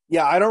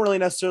 Yeah, I don't really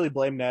necessarily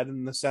blame Ned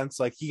in the sense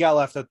like he got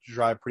left up to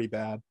dry pretty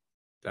bad.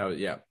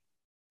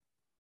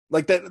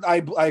 Like that,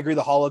 I agree.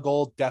 The Holla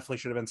goal definitely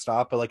should have been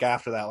stopped, but like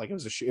after that, like it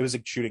was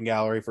a shooting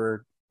gallery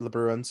for the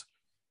Bruins.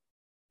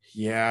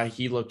 Yeah,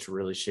 he looked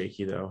really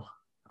shaky though.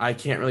 I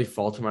can't really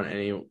fault him on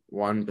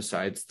anyone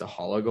besides the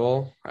Holla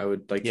goal. I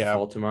would like to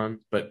fault him on,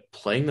 but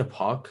playing the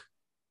puck.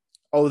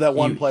 Oh, that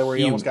one play where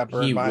he almost got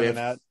burned behind the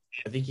net.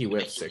 I think he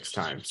whiffed 6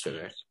 times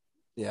today.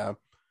 Yeah.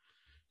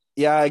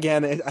 Yeah,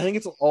 again, I think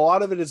it's a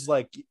lot of it is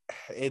like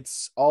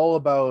it's all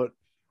about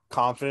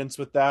confidence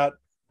with that,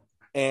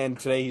 and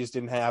today he just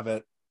didn't have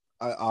it.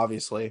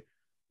 Obviously,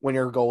 when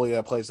you're a goalie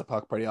that plays the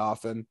puck pretty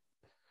often,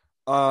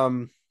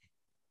 yeah,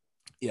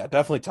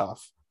 definitely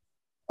tough.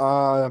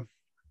 I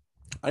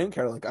didn't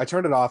care. Like I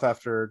turned it off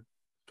after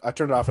the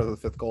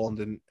 5th goal,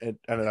 and it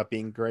ended up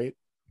being great.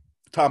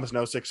 Thomas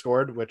Nosek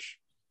scored, which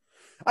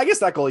I guess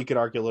that goal you could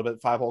argue a little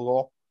bit 5-hole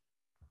goal.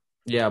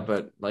 Yeah,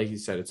 but like you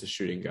said, it's a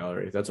shooting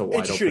gallery. That's a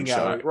wide open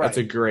shot. Right. That's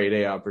a grade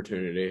A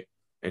opportunity,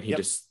 and he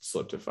just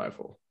slipped a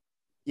 5-hole.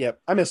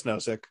 Yep, I miss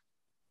Nosek.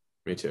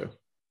 Me too.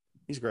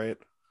 He's great.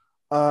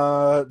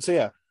 So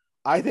yeah,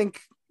 I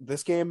think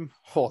this game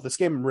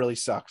really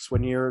sucks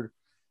when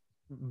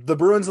the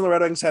Bruins and the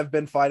Red Wings have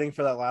been fighting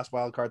for that last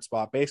wild card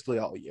spot basically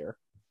all year,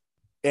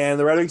 and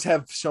the Red Wings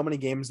have so many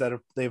games that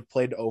they've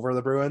played over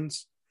the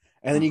Bruins,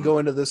 and then you go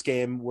into this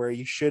game where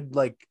you should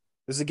like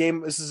this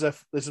is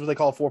what they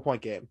call a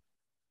 4-point game.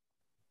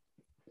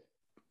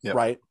 Yep.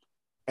 Right.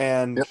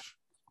 And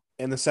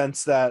in the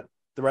sense that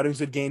the Red Wings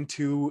would gain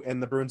 2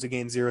 and the Bruins would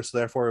gain 0. So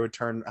therefore it would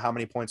turn how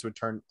many points would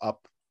turn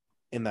up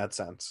in that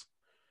sense.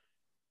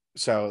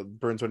 So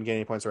Bruins wouldn't gain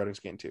any points, the Red Wings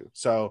gain 2.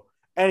 So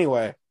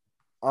anyway,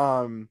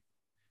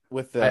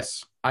 with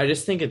this, I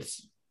just think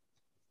it's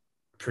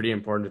pretty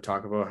important to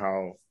talk about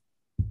how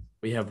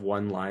we have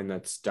one line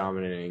that's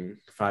dominating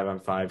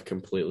 5-on-5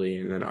 completely,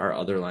 and then our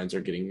other lines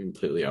are getting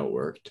completely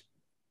outworked.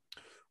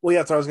 Well, yeah,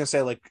 that's what I was gonna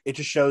say. Like it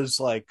just shows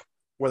like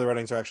where the Red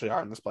Wings actually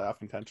are in this playoff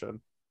contention.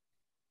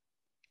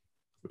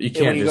 You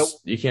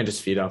can't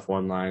just feed off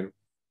one line.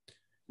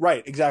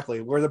 Right, exactly.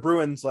 Where the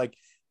Bruins, like,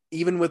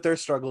 even with their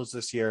struggles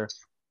this year,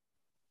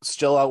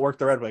 still outworked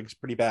the Red Wings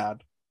pretty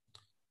bad.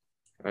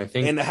 I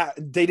think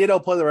they did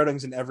outplay the Red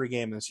Wings in every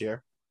game this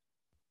year.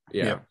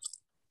 Yeah.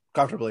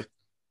 Comfortably.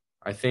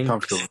 I think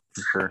comfortably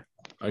for sure.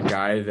 A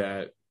guy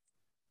that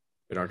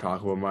we don't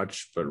talk about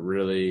much, but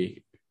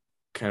really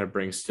kind of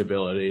brings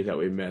stability that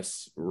we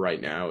miss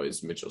right now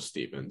is Mitchell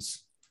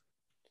Stevens.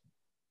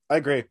 I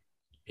agree.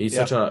 He's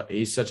such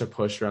a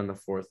pusher on the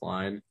 4th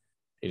line.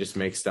 He just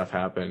makes stuff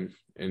happen,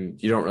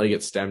 and you don't really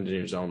get stemmed in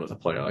your zone with a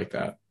player like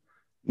that.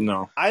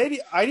 No,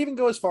 I'd even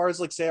go as far as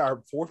like say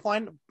our 4th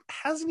line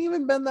hasn't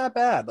even been that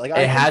bad. Like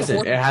it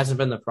hasn't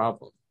been the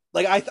problem.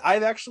 Like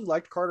I've actually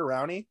liked Carter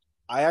Rowney.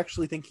 I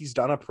actually think he's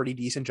done a pretty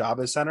decent job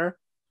as center.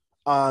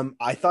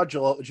 I thought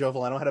Joe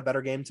Veleno had a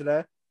better game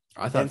today.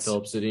 I thought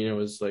Philip Zadina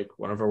was like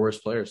one of our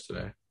worst players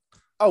today.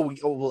 Well,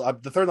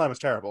 the 3rd line was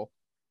terrible.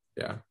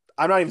 Yeah.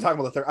 I'm not even talking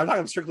about the 3rd. I'm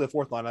talking strictly the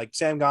 4th line, like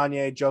Sam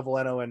Gagne, Joe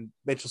Veleno, and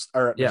Mitchell.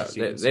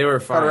 They were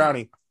fine. Carter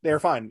Rowney, they were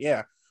fine.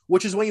 Yeah,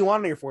 which is what you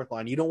want on your 4th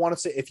line. You don't want to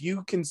say if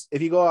you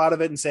go out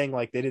of it and saying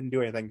like they didn't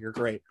do anything, you're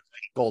great,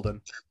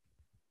 golden.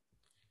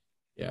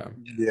 Yeah.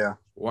 Yeah.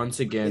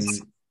 Once again,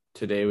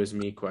 today was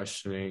me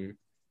questioning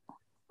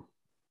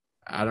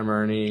Adam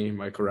Ernie,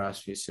 Michael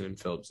Rasmussen, and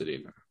Philip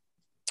Zadina.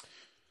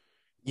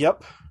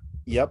 Yep.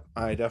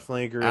 I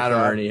definitely agree Adam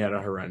with that. Ernie had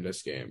a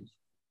horrendous game.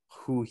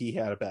 He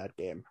had a bad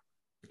game.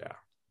 Yeah.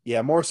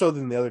 Yeah, more so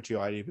than the other two,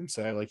 I'd even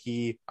say.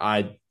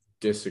 I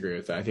disagree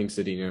with that. I think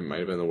Zadina might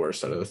have been the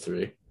worst out of the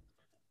three.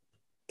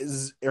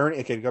 Is Ernie,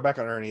 okay, to go back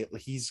on Ernie,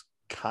 he's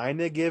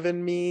kind of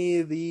given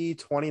me the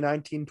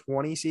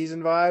 2019-20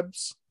 season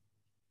vibes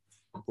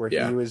where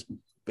he was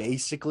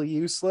basically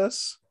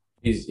useless.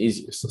 He's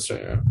useless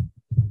right now.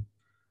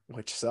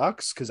 Which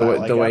sucks because I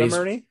like Adam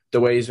Ernie. The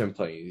way he's been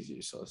playing, he's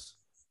useless.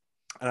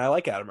 And I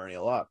like Adam Ernie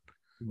a lot.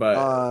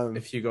 But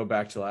if you go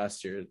back to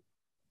last year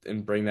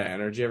and bring that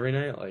energy every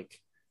night, like,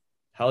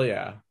 hell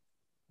yeah.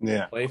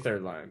 Yeah. Play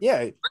third line.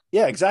 Yeah,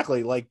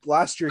 exactly. Like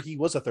last year, he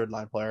was a third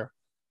line player,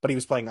 but he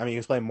was playing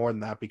more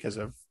than that because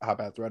of how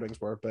bad the Red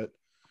Wings were. But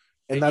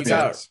and that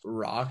got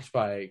rocked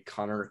by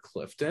Connor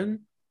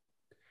Clifton.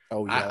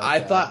 Oh yeah, I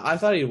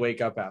thought he'd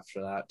wake up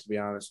after that. To be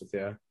honest with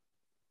you.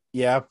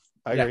 Yeah,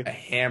 I agree.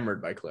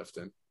 Hammered by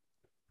Clifton.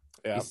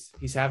 Yeah,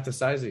 he's half the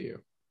size of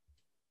you.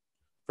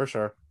 For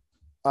sure.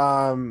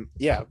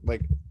 Yeah,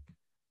 like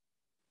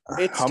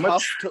it's how tough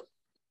much.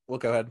 Well,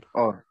 go ahead.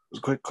 Oh,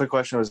 quick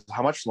question was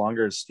how much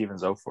longer is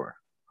Stevens out for?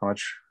 How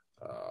much?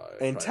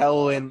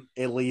 Until in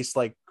at least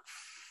like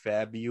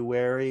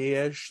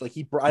February-ish. Like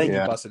I think he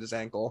busted his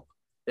ankle.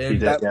 And he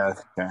did. Yeah.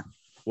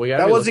 Well,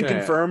 that wasn't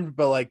confirmed,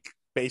 but like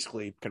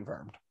basically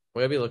confirmed.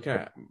 We gotta be looking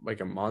at like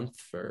a month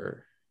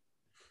for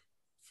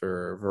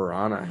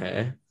Verona,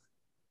 hey?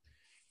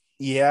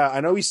 Yeah,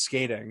 I know he's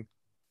skating.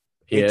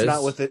 He's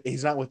not with it.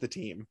 He's not with the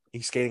team.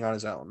 He's skating on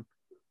his own.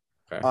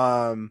 Okay.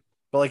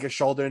 But like a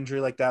shoulder injury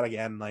like that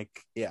again, like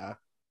yeah.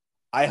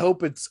 I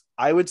hope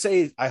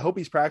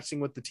he's practicing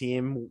with the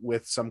team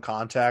with some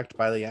contact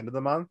by the end of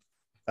the month.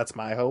 That's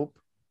my hope.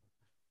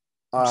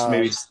 So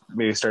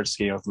maybe start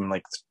skating with them in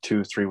like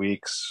 2-3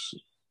 weeks,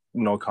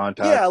 no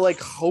contact. Yeah, like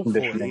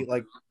hopefully,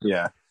 like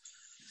yeah.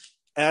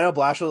 And I know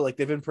Blashill, like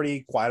they've been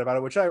pretty quiet about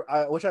it, which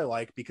I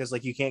like because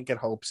like you can't get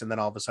hopes and then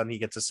all of a sudden he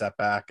gets a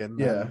setback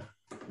and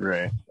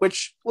right,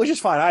 which is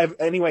fine.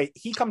 Anyway,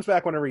 he comes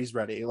back whenever he's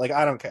ready. Like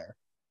I don't care.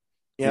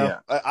 You know,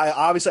 I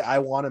obviously I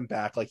want him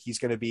back. Like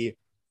he'll be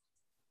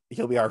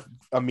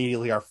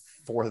immediately our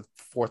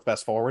fourth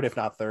best forward, if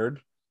not third.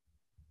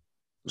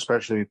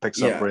 Especially if he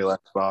picks up where he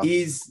left off.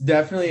 He's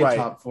definitely a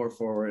top 4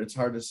 forward. It's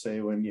hard to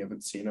say when you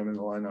haven't seen him in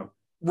the lineup.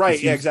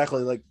 Right? Yeah,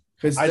 exactly. Like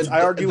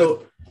I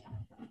argue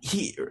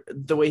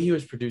the way he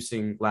was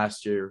producing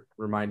last year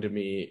reminds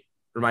me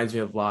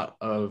a lot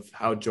of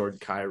how Jordan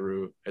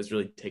Kyrou has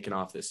really taken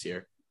off this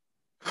year.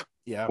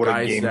 Yeah, what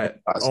a game! My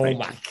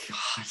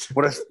god,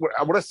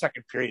 what a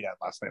second period at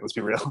last night. Let's be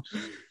real.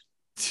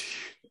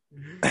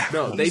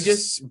 No, they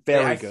just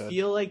very good. I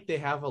feel like they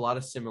have a lot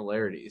of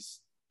similarities.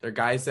 They're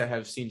guys that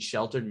have seen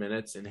sheltered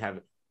minutes and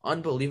have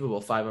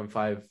unbelievable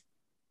 5-on-5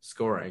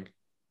 scoring.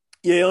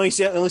 Yeah, the only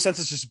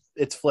sense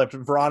it's flipped.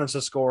 Verona's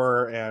a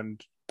scorer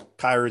and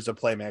Kyrou's a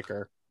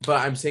playmaker.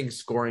 But I'm saying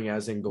scoring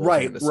as in goals.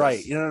 Right.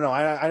 No.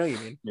 I know what you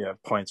mean. Yeah,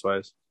 points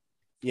wise.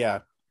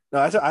 Yeah. No,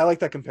 I like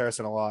that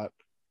comparison a lot.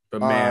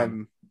 But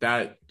man,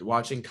 that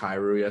watching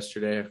Kyrou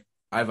yesterday,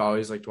 I've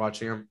always liked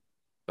watching him,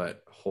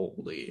 but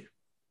holy.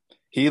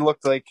 He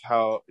looked like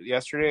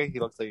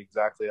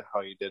exactly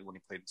how he did when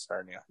he played in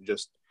Sarnia.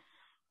 Just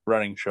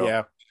running show.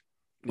 Yeah.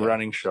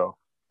 Running show.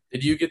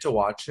 Did you get to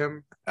watch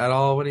him at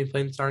all when he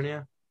played in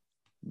Sarnia?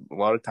 A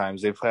lot of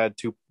times. They've had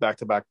 2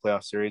 back-to-back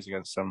playoff series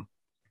against him.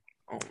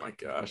 Oh my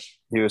gosh.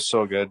 He was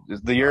so good.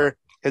 Their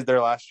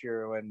last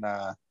year when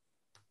the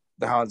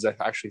Hounds, I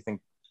actually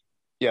think,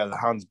 the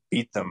Hounds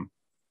beat them.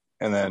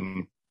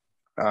 And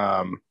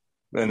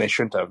then they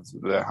shouldn't have.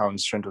 The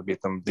Hounds shouldn't have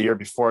beat them. The year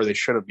before, they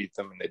should have beat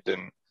them, and they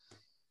didn't.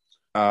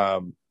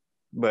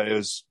 But it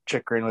was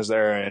Chychrun was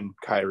there and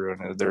Kyrou,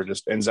 and they were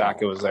just, and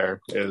Zaka was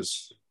there.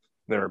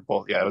 They were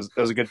both, it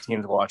was a good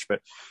team to watch.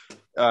 But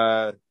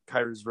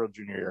Kyrou's World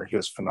Junior year, he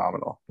was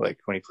phenomenal. Like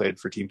when he played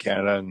for Team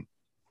Canada and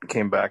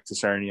came back to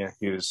Sarnia,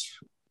 he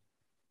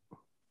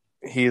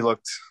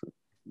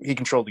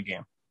controlled the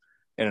game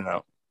in and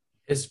out.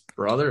 His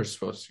brother is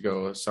supposed to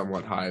go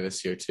somewhat high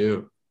this year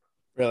too.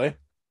 Really?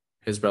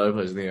 His brother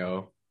plays in the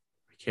O.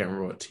 I can't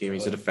remember what team.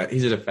 He's a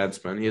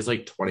defenseman. He has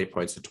like 20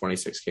 points in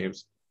 26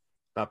 games.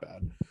 Not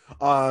bad.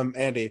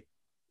 Andy,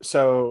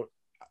 so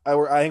I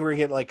think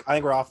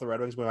we're off the Red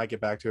Wings. We might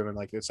get back to him in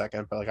like a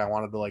second, but like I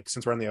wanted to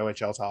since we're in the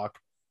OHL talk,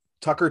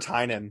 Tucker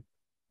Tynan,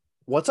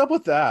 what's up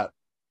with that?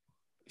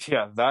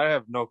 Yeah, that I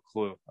have no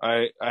clue.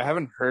 I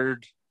haven't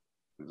heard.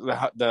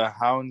 The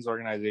Hounds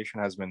organization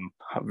has been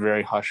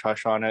very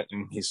hush-hush on it,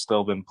 and he's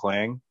still been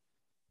playing.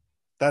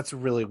 That's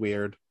really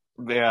weird.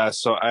 Yeah,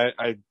 so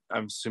I'm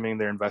assuming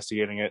they're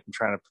investigating it and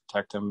trying to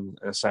protect him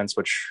in a sense,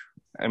 which,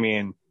 I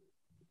mean,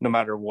 no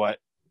matter what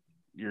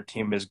your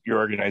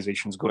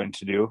organization's going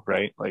to do,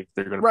 right? Like,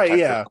 they're going to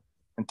protect him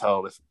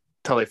until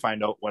they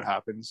find out what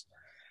happens.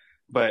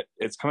 But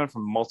it's coming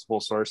from multiple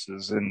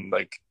sources and,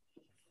 like,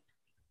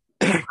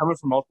 coming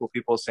from multiple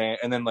people saying,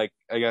 and then, like,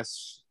 I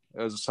guess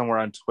it was somewhere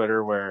on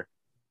Twitter where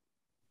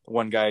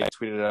one guy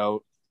tweeted it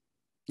out.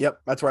 Yep,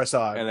 that's where I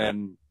saw it. And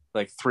then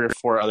like three or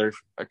four other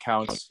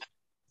accounts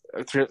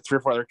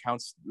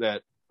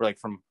that were like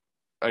from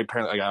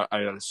apparently I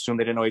assume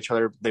they didn't know each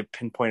other. They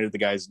pinpointed the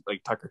guys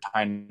like Tucker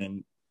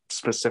Tynan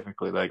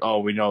specifically, like, oh,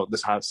 we know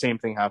this same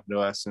thing happened to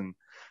us, and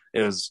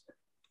it was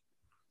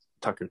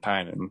Tucker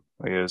Tynan.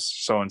 Like, it was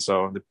so and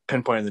so. They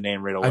pinpointed the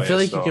name right away. I feel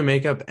like you can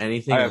make up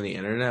anything on the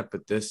internet,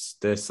 but this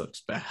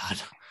looks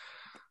bad.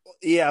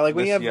 Yeah, like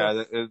when you have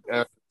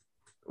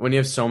when you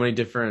have so many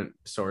different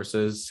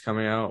sources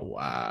coming out,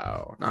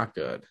 wow, not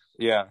good.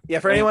 Yeah.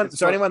 For anyone,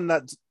 anyone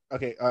that's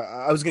okay,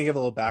 I was gonna give a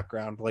little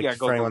background, like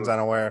for anyone's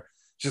unaware,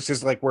 just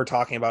because like we're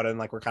talking about it and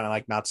like we're kind of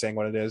like not saying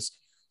what it is.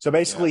 So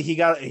basically,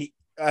 he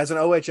as an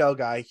OHL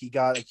guy, he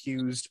got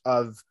accused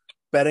of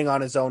betting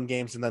on his own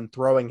games and then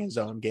throwing his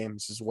own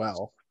games as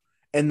well,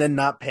 and then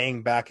not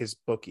paying back his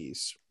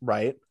bookies.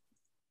 Right,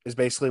 is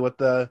basically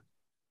what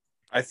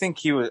I think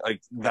he was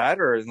like that,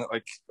 or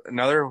like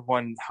another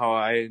one. How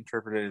I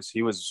interpret it is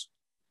he was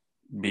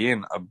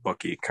being a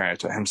bookie kind of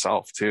to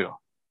himself too.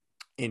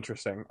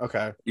 Interesting.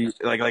 Okay.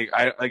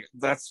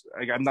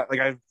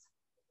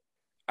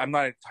 I'm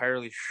not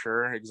entirely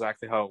sure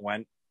exactly how it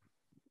went,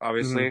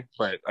 obviously,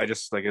 but I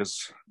just like it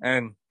was,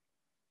 and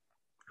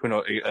who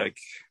knows, like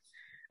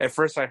at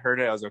first I heard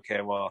it, I was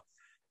okay, well,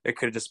 it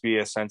could just be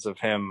a sense of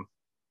him,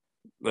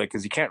 like,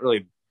 because you can't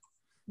really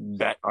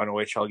bet on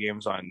OHL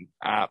games on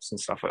apps and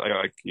stuff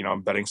like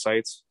betting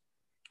sites.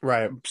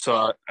 Right.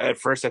 So at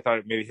first I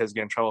thought maybe he was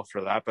getting in trouble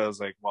for that, but I was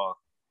like, well,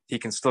 he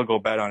can still go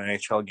bet on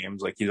NHL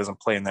games. Like, he doesn't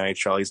play in the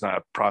NHL. He's not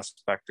a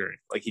prospector.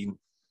 Like, he,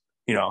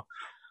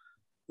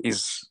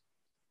 he's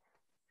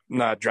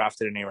not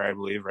drafted anywhere, I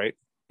believe, right?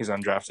 He's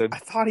undrafted. I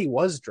thought he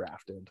was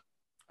drafted.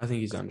 I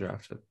think he's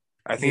undrafted.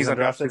 I think he's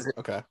undrafted.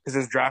 Okay. Because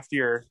his draft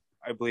year,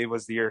 I believe,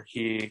 was the year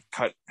he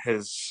cut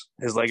his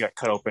leg got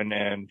cut open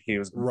and he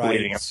was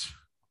bleeding.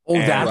 Oh,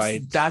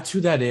 that's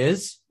who that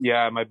is?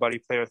 Yeah, my buddy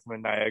played with him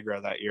in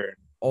Niagara that year.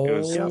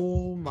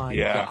 My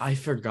God. I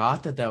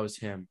forgot that was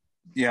him.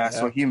 Yeah,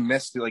 so he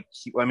missed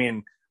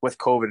with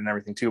COVID and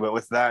everything too, but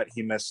with that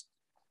he missed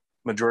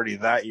majority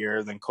of that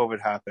year. Then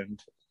COVID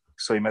happened,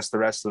 so he missed the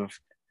rest of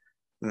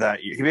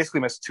that year. He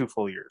basically missed 2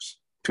 years,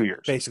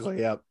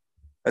 basically. Yeah,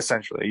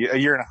 essentially a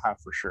year and a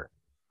half for sure.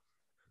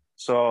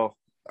 So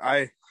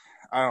I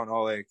don't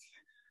know. Like,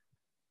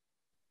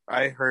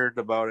 I heard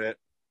about it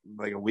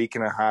like a week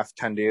and a half,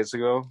 10 days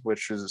ago,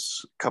 which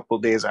is a couple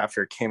of days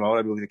after it came out.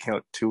 I believe it came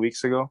out 2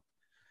 weeks ago,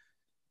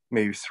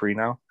 maybe 3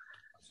 now.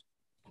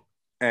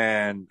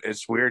 And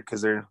it's weird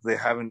because they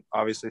haven't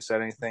obviously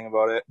said anything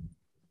about it,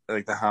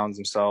 like the Hounds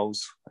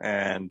themselves,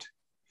 and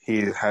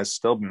he has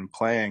still been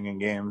playing in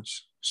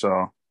games.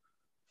 So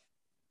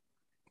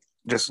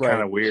just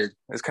kind of weird.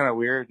 It's kind of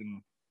weird,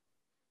 and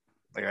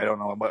like I don't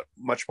know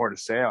much more to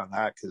say on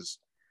that because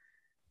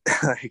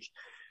like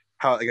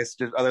how I guess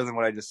just other than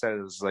what I just said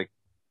is like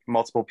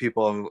multiple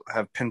people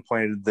have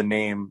pinpointed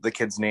the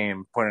kid's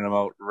name, pointed him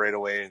out right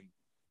away, and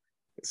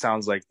it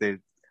sounds like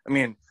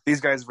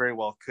these guys very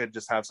well could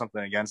just have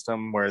something against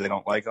him where they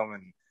don't like him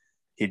and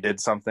he did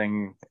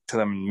something to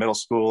them in middle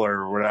school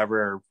or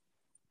whatever,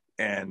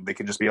 and they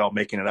could just be all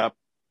making it up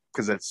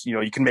because it's,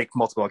 you can make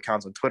multiple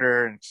accounts on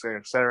Twitter and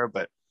et cetera,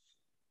 but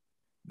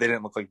they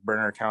didn't look like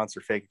burner accounts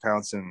or fake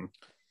accounts. And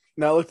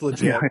no, it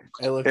looked legit.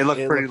 It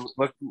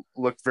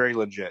looked very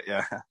legit.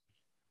 Yeah.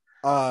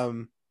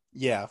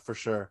 Yeah, for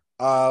sure.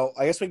 I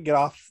guess we can get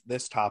off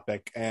this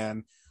topic,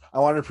 and I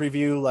want to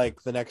preview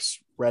like the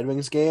next Red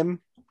Wings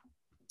game,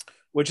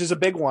 which is a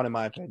big one in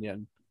my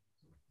opinion.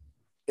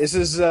 This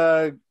is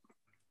a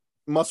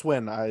must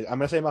win. I'm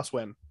going to say must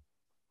win.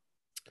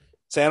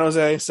 San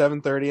Jose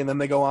 7:30, and then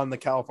they go on the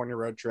California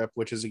road trip,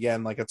 which is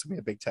again like it's going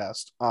to be a big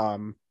test.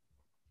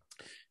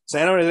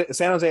 San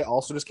Jose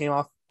also just came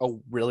off a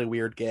really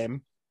weird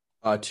game.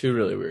 2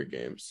 really weird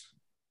games.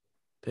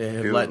 They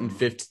have let in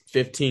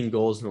 15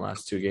 goals in the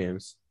last 2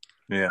 games.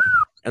 Yeah,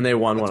 and they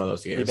won one of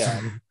those games.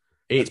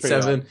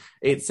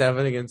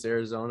 8-7 against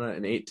Arizona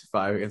and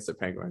 8-5 against the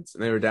Penguins,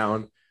 and they were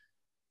down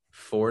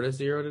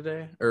 4-0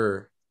 today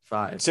or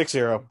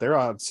 6-0. They're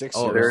on 6-0.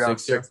 Oh, they're on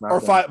 6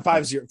 or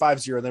 5-0.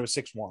 5-0. And they were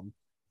 6-1.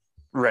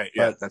 Right.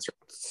 Yeah, that's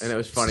right. And it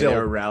was funny. They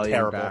were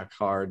rallying back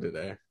hard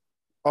today.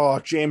 Oh,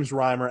 James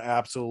Reimer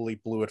absolutely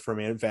blew it for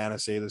me in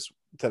fantasy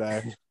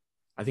today.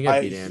 I think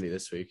I beat Andy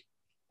this week.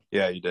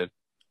 Yeah, you did.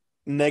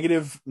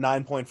 Negative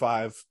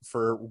 9.5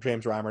 for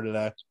James Reimer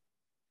today.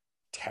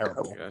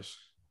 Terrible. Oh, gosh.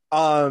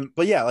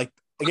 But yeah, like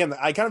again,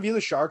 I kind of view the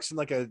Sharks in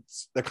like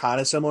they're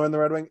kind of similar in the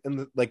Red Wing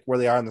like where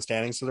they are in the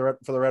standings for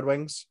the Red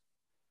Wings.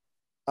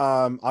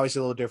 Obviously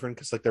a little different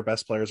because like their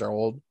best players are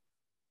old,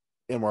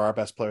 and where our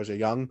best players are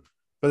young.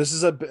 But this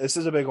is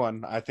a big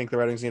one. I think the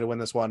Red Wings need to win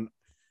this one.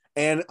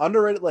 And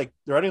underrated, like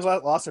the Red Wings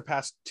lost their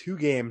past 2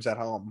 games at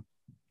home,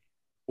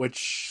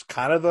 which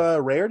kind of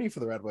a rarity for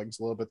the Red Wings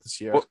a little bit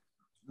this year. Well,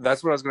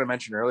 that's what I was going to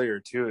mention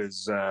earlier too.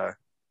 Is I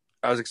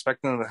was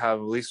expecting them to have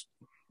at least.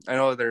 I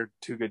know there are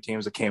 2 good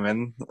teams that came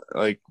in,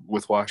 like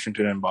with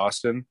Washington and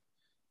Boston,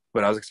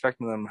 but I was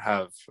expecting them to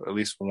have at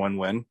least 1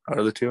 win out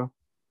of the 2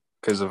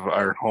 because of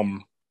our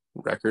home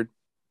record.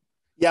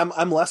 Yeah,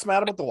 I'm less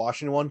mad about the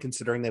Washington one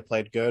considering they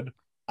played good.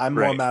 I'm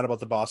more mad about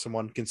the Boston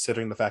one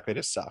considering the fact they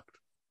just sucked.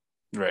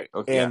 Right.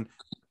 Okay. And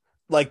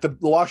like the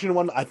Washington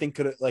one, I think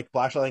could like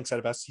Blash, I think said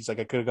it best. He's like,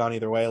 it could have gone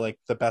either way. Like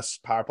the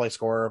best power play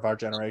scorer of our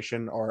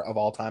generation or of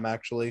all time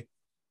actually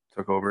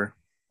took over,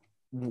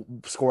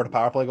 scored a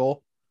power play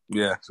goal.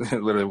 Yeah,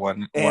 literally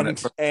won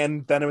it.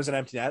 And then it was an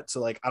empty net.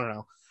 So like, I don't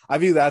know. I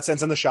view that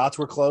sense, and the shots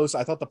were close.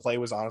 I thought the play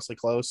was honestly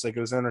close. Like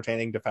it was an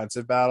entertaining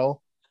defensive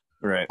battle.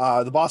 Right.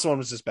 The Boston one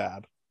was just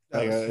bad.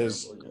 Like,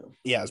 it's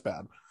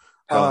bad.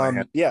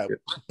 Yeah,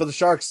 but the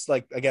Sharks,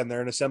 like again,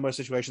 they're in a similar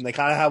situation. They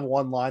kind of have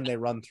one line they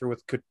run through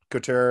with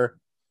Couture,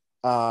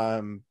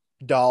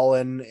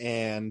 Dahlin,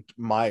 and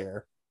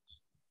Meyer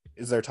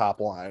is their top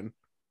line.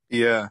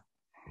 Yeah,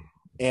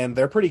 and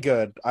they're pretty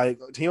good.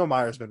 Timo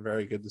Meyer's been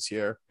very good this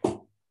year.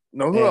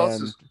 Know who else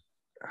is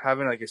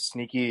having like a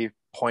sneaky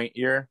point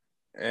year?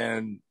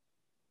 And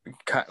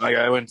like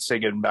I wouldn't say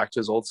getting back to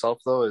his old self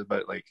though,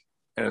 but like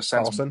in a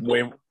sense,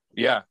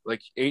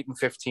 like 8 and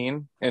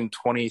 15 and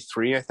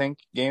 23, I think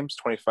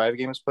 25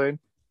 games played.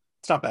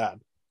 It's not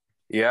bad.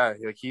 Yeah,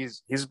 like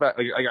he's back.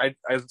 Like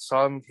I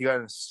saw him. He got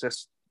an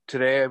assist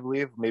today, I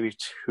believe, maybe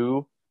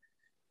 2,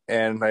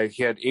 and like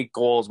he had 8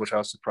 goals, which I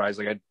was surprised.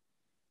 Like I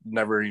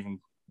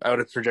would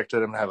have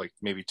projected him to have like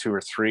maybe 2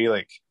 or 3,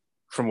 like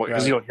from what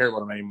because you don't hear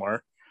about him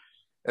anymore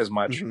as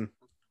much. Mm-hmm.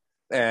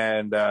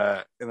 And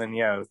then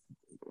at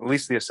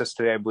least the assist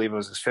today, I believe it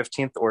was his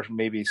 15th or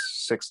maybe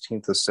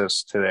 16th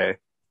assist today,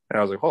 and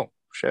I was like, oh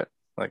shit,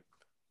 like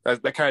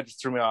that kind of just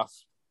threw me off.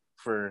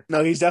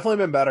 No, he's definitely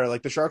been better.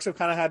 Like the Sharks have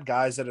kind of had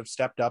guys that have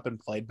stepped up and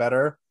played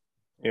better.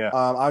 Yeah.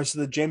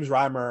 Obviously the James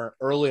Reimer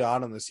early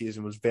on in the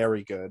season was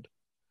very good.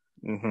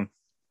 Mm-hmm.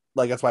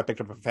 Like that's why I picked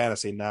up in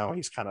fantasy. Now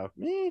he's kind of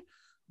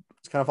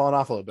falling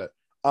off a little bit.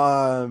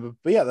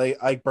 But yeah,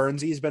 like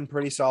Burnsy's been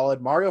pretty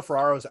solid. Mario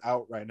Ferraro's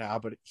out right now,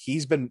 but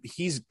he's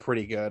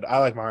pretty good. I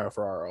like Mario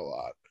Ferraro a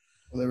lot.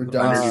 Well, they were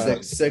down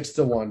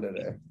 6-1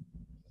 today.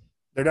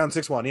 They're down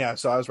 6-1. Yeah,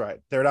 so I was right.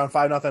 They were down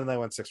 5-0 and they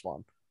went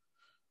 6-1.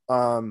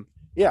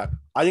 Yeah,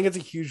 I think it's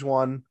a huge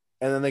one.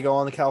 And then they go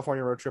on the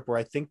California road trip where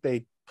I think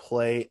they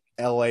play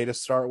LA to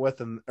start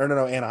with,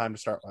 Anaheim to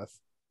start with.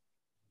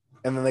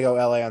 And then they go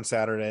LA on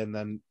Saturday and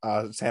then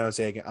San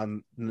Jose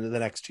on the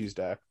next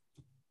Tuesday.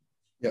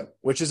 Yeah,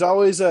 which is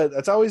always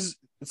it's always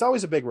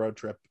a big road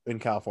trip in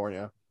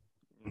California.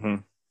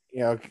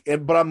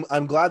 Mm-hmm. But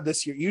I'm glad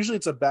this year. Usually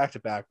it's a back to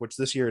back, which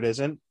this year it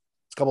isn't.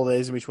 It's a couple of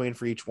days in between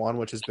for each one,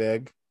 which is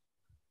big.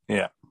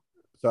 Yeah,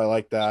 so I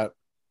like that.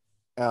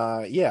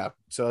 Yeah,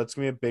 so it's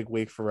gonna be a big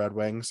week for Red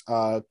Wings.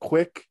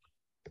 Quick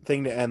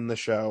thing to end the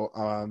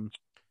show.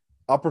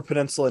 Upper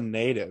Peninsula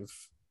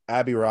native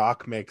Abby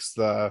Rock makes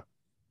the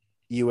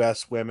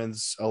U.S.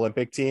 Women's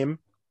Olympic team.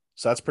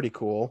 So that's pretty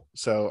cool.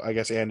 So I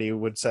guess Andy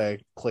would say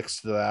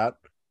clicks to that.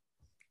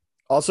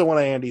 Also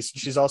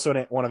she's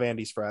also one of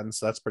Andy's friends.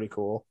 So that's pretty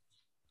cool.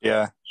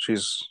 Yeah,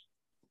 she's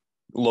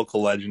a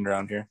local legend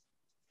around here.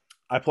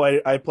 I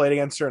played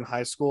against her in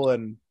high school,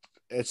 and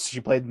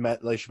she played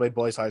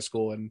boys high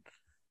school and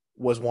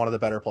was one of the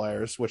better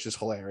players, which is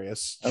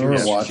hilarious. I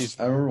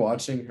remember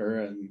watching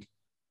her and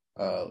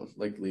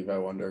like Levi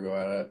Wonder go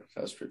at it.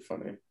 That was pretty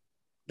funny.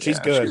 She's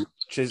good.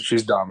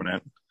 She's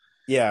dominant.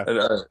 Yeah,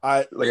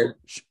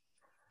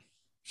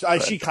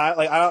 she kind of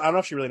like I don't know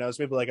if she really knows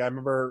me, but like I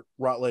remember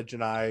Rutledge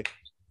and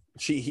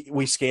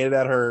we skated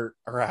at her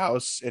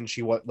house, and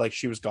she was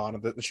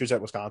gone. She was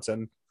at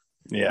Wisconsin.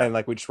 Yeah, and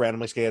like we just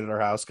randomly skated at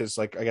her house because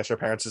like I guess her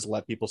parents just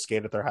let people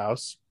skate at their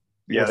house.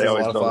 Yeah, they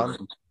always build a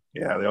rink.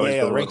 Yeah, they always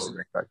build a rink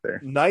back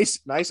there. Nice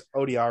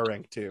ODR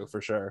rink too,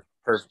 for sure.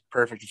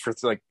 Perfect for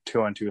like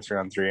 2-on-2,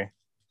 3-on-3.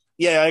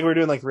 Yeah, I think we were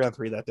doing like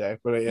 3-on-3 that day,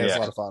 but yeah, it was a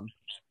lot of fun.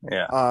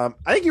 Yeah.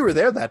 I think you were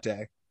there that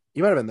day.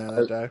 You might have been there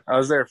that day. I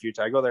was there a few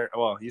times. I go there.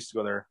 Well, I used to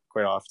go there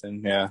quite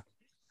often. Yeah.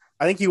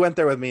 I think you went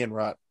there with me and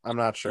Rut. I'm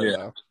not sure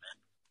though.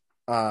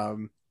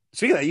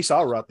 Speaking of that, you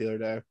saw Rut the other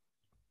day.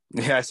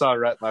 Yeah, I saw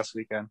Rut last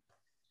weekend.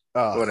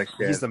 Oh, what a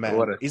kid. He's the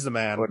man. He's the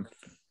man.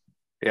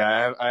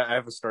 Yeah, I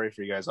have a story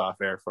for you guys off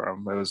air for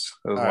him. It was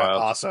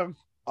wild. Awesome.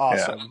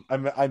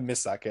 Yeah. I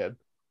miss that kid.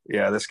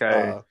 Yeah, this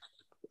guy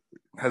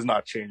has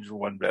not changed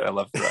one bit. I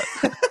love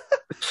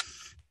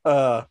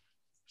Rut.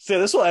 So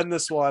this will end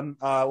this one.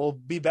 We'll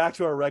be back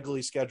to our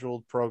regularly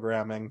scheduled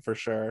programming for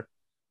sure.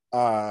 We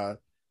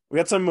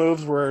got some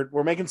moves.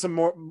 We're making some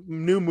more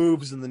new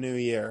moves in the new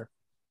year.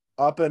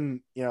 Up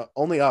and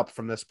only up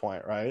from this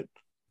point, right?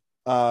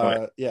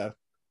 Right. Yeah.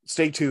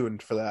 Stay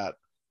tuned for that.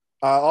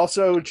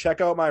 Also check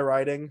out my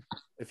writing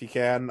if you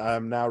can.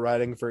 I'm now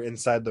writing for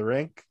Inside the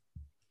Rink.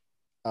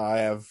 I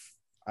have,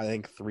 I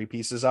think, 3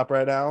 pieces up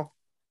right now.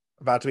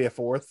 About to be a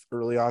 4th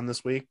early on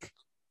this week.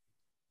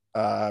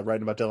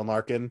 Writing about Dylan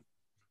Larkin.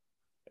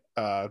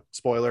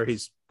 Spoiler,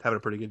 he's having a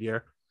pretty good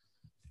year.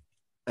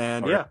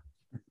 And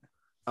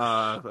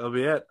that'll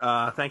be it.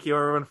 Thank you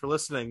everyone for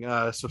listening.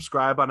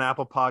 Subscribe on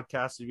Apple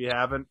Podcasts if you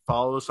haven't.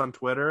 Follow us on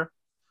Twitter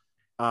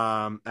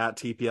at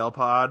TPL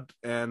Pod,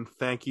 and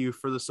thank you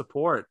for the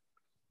support.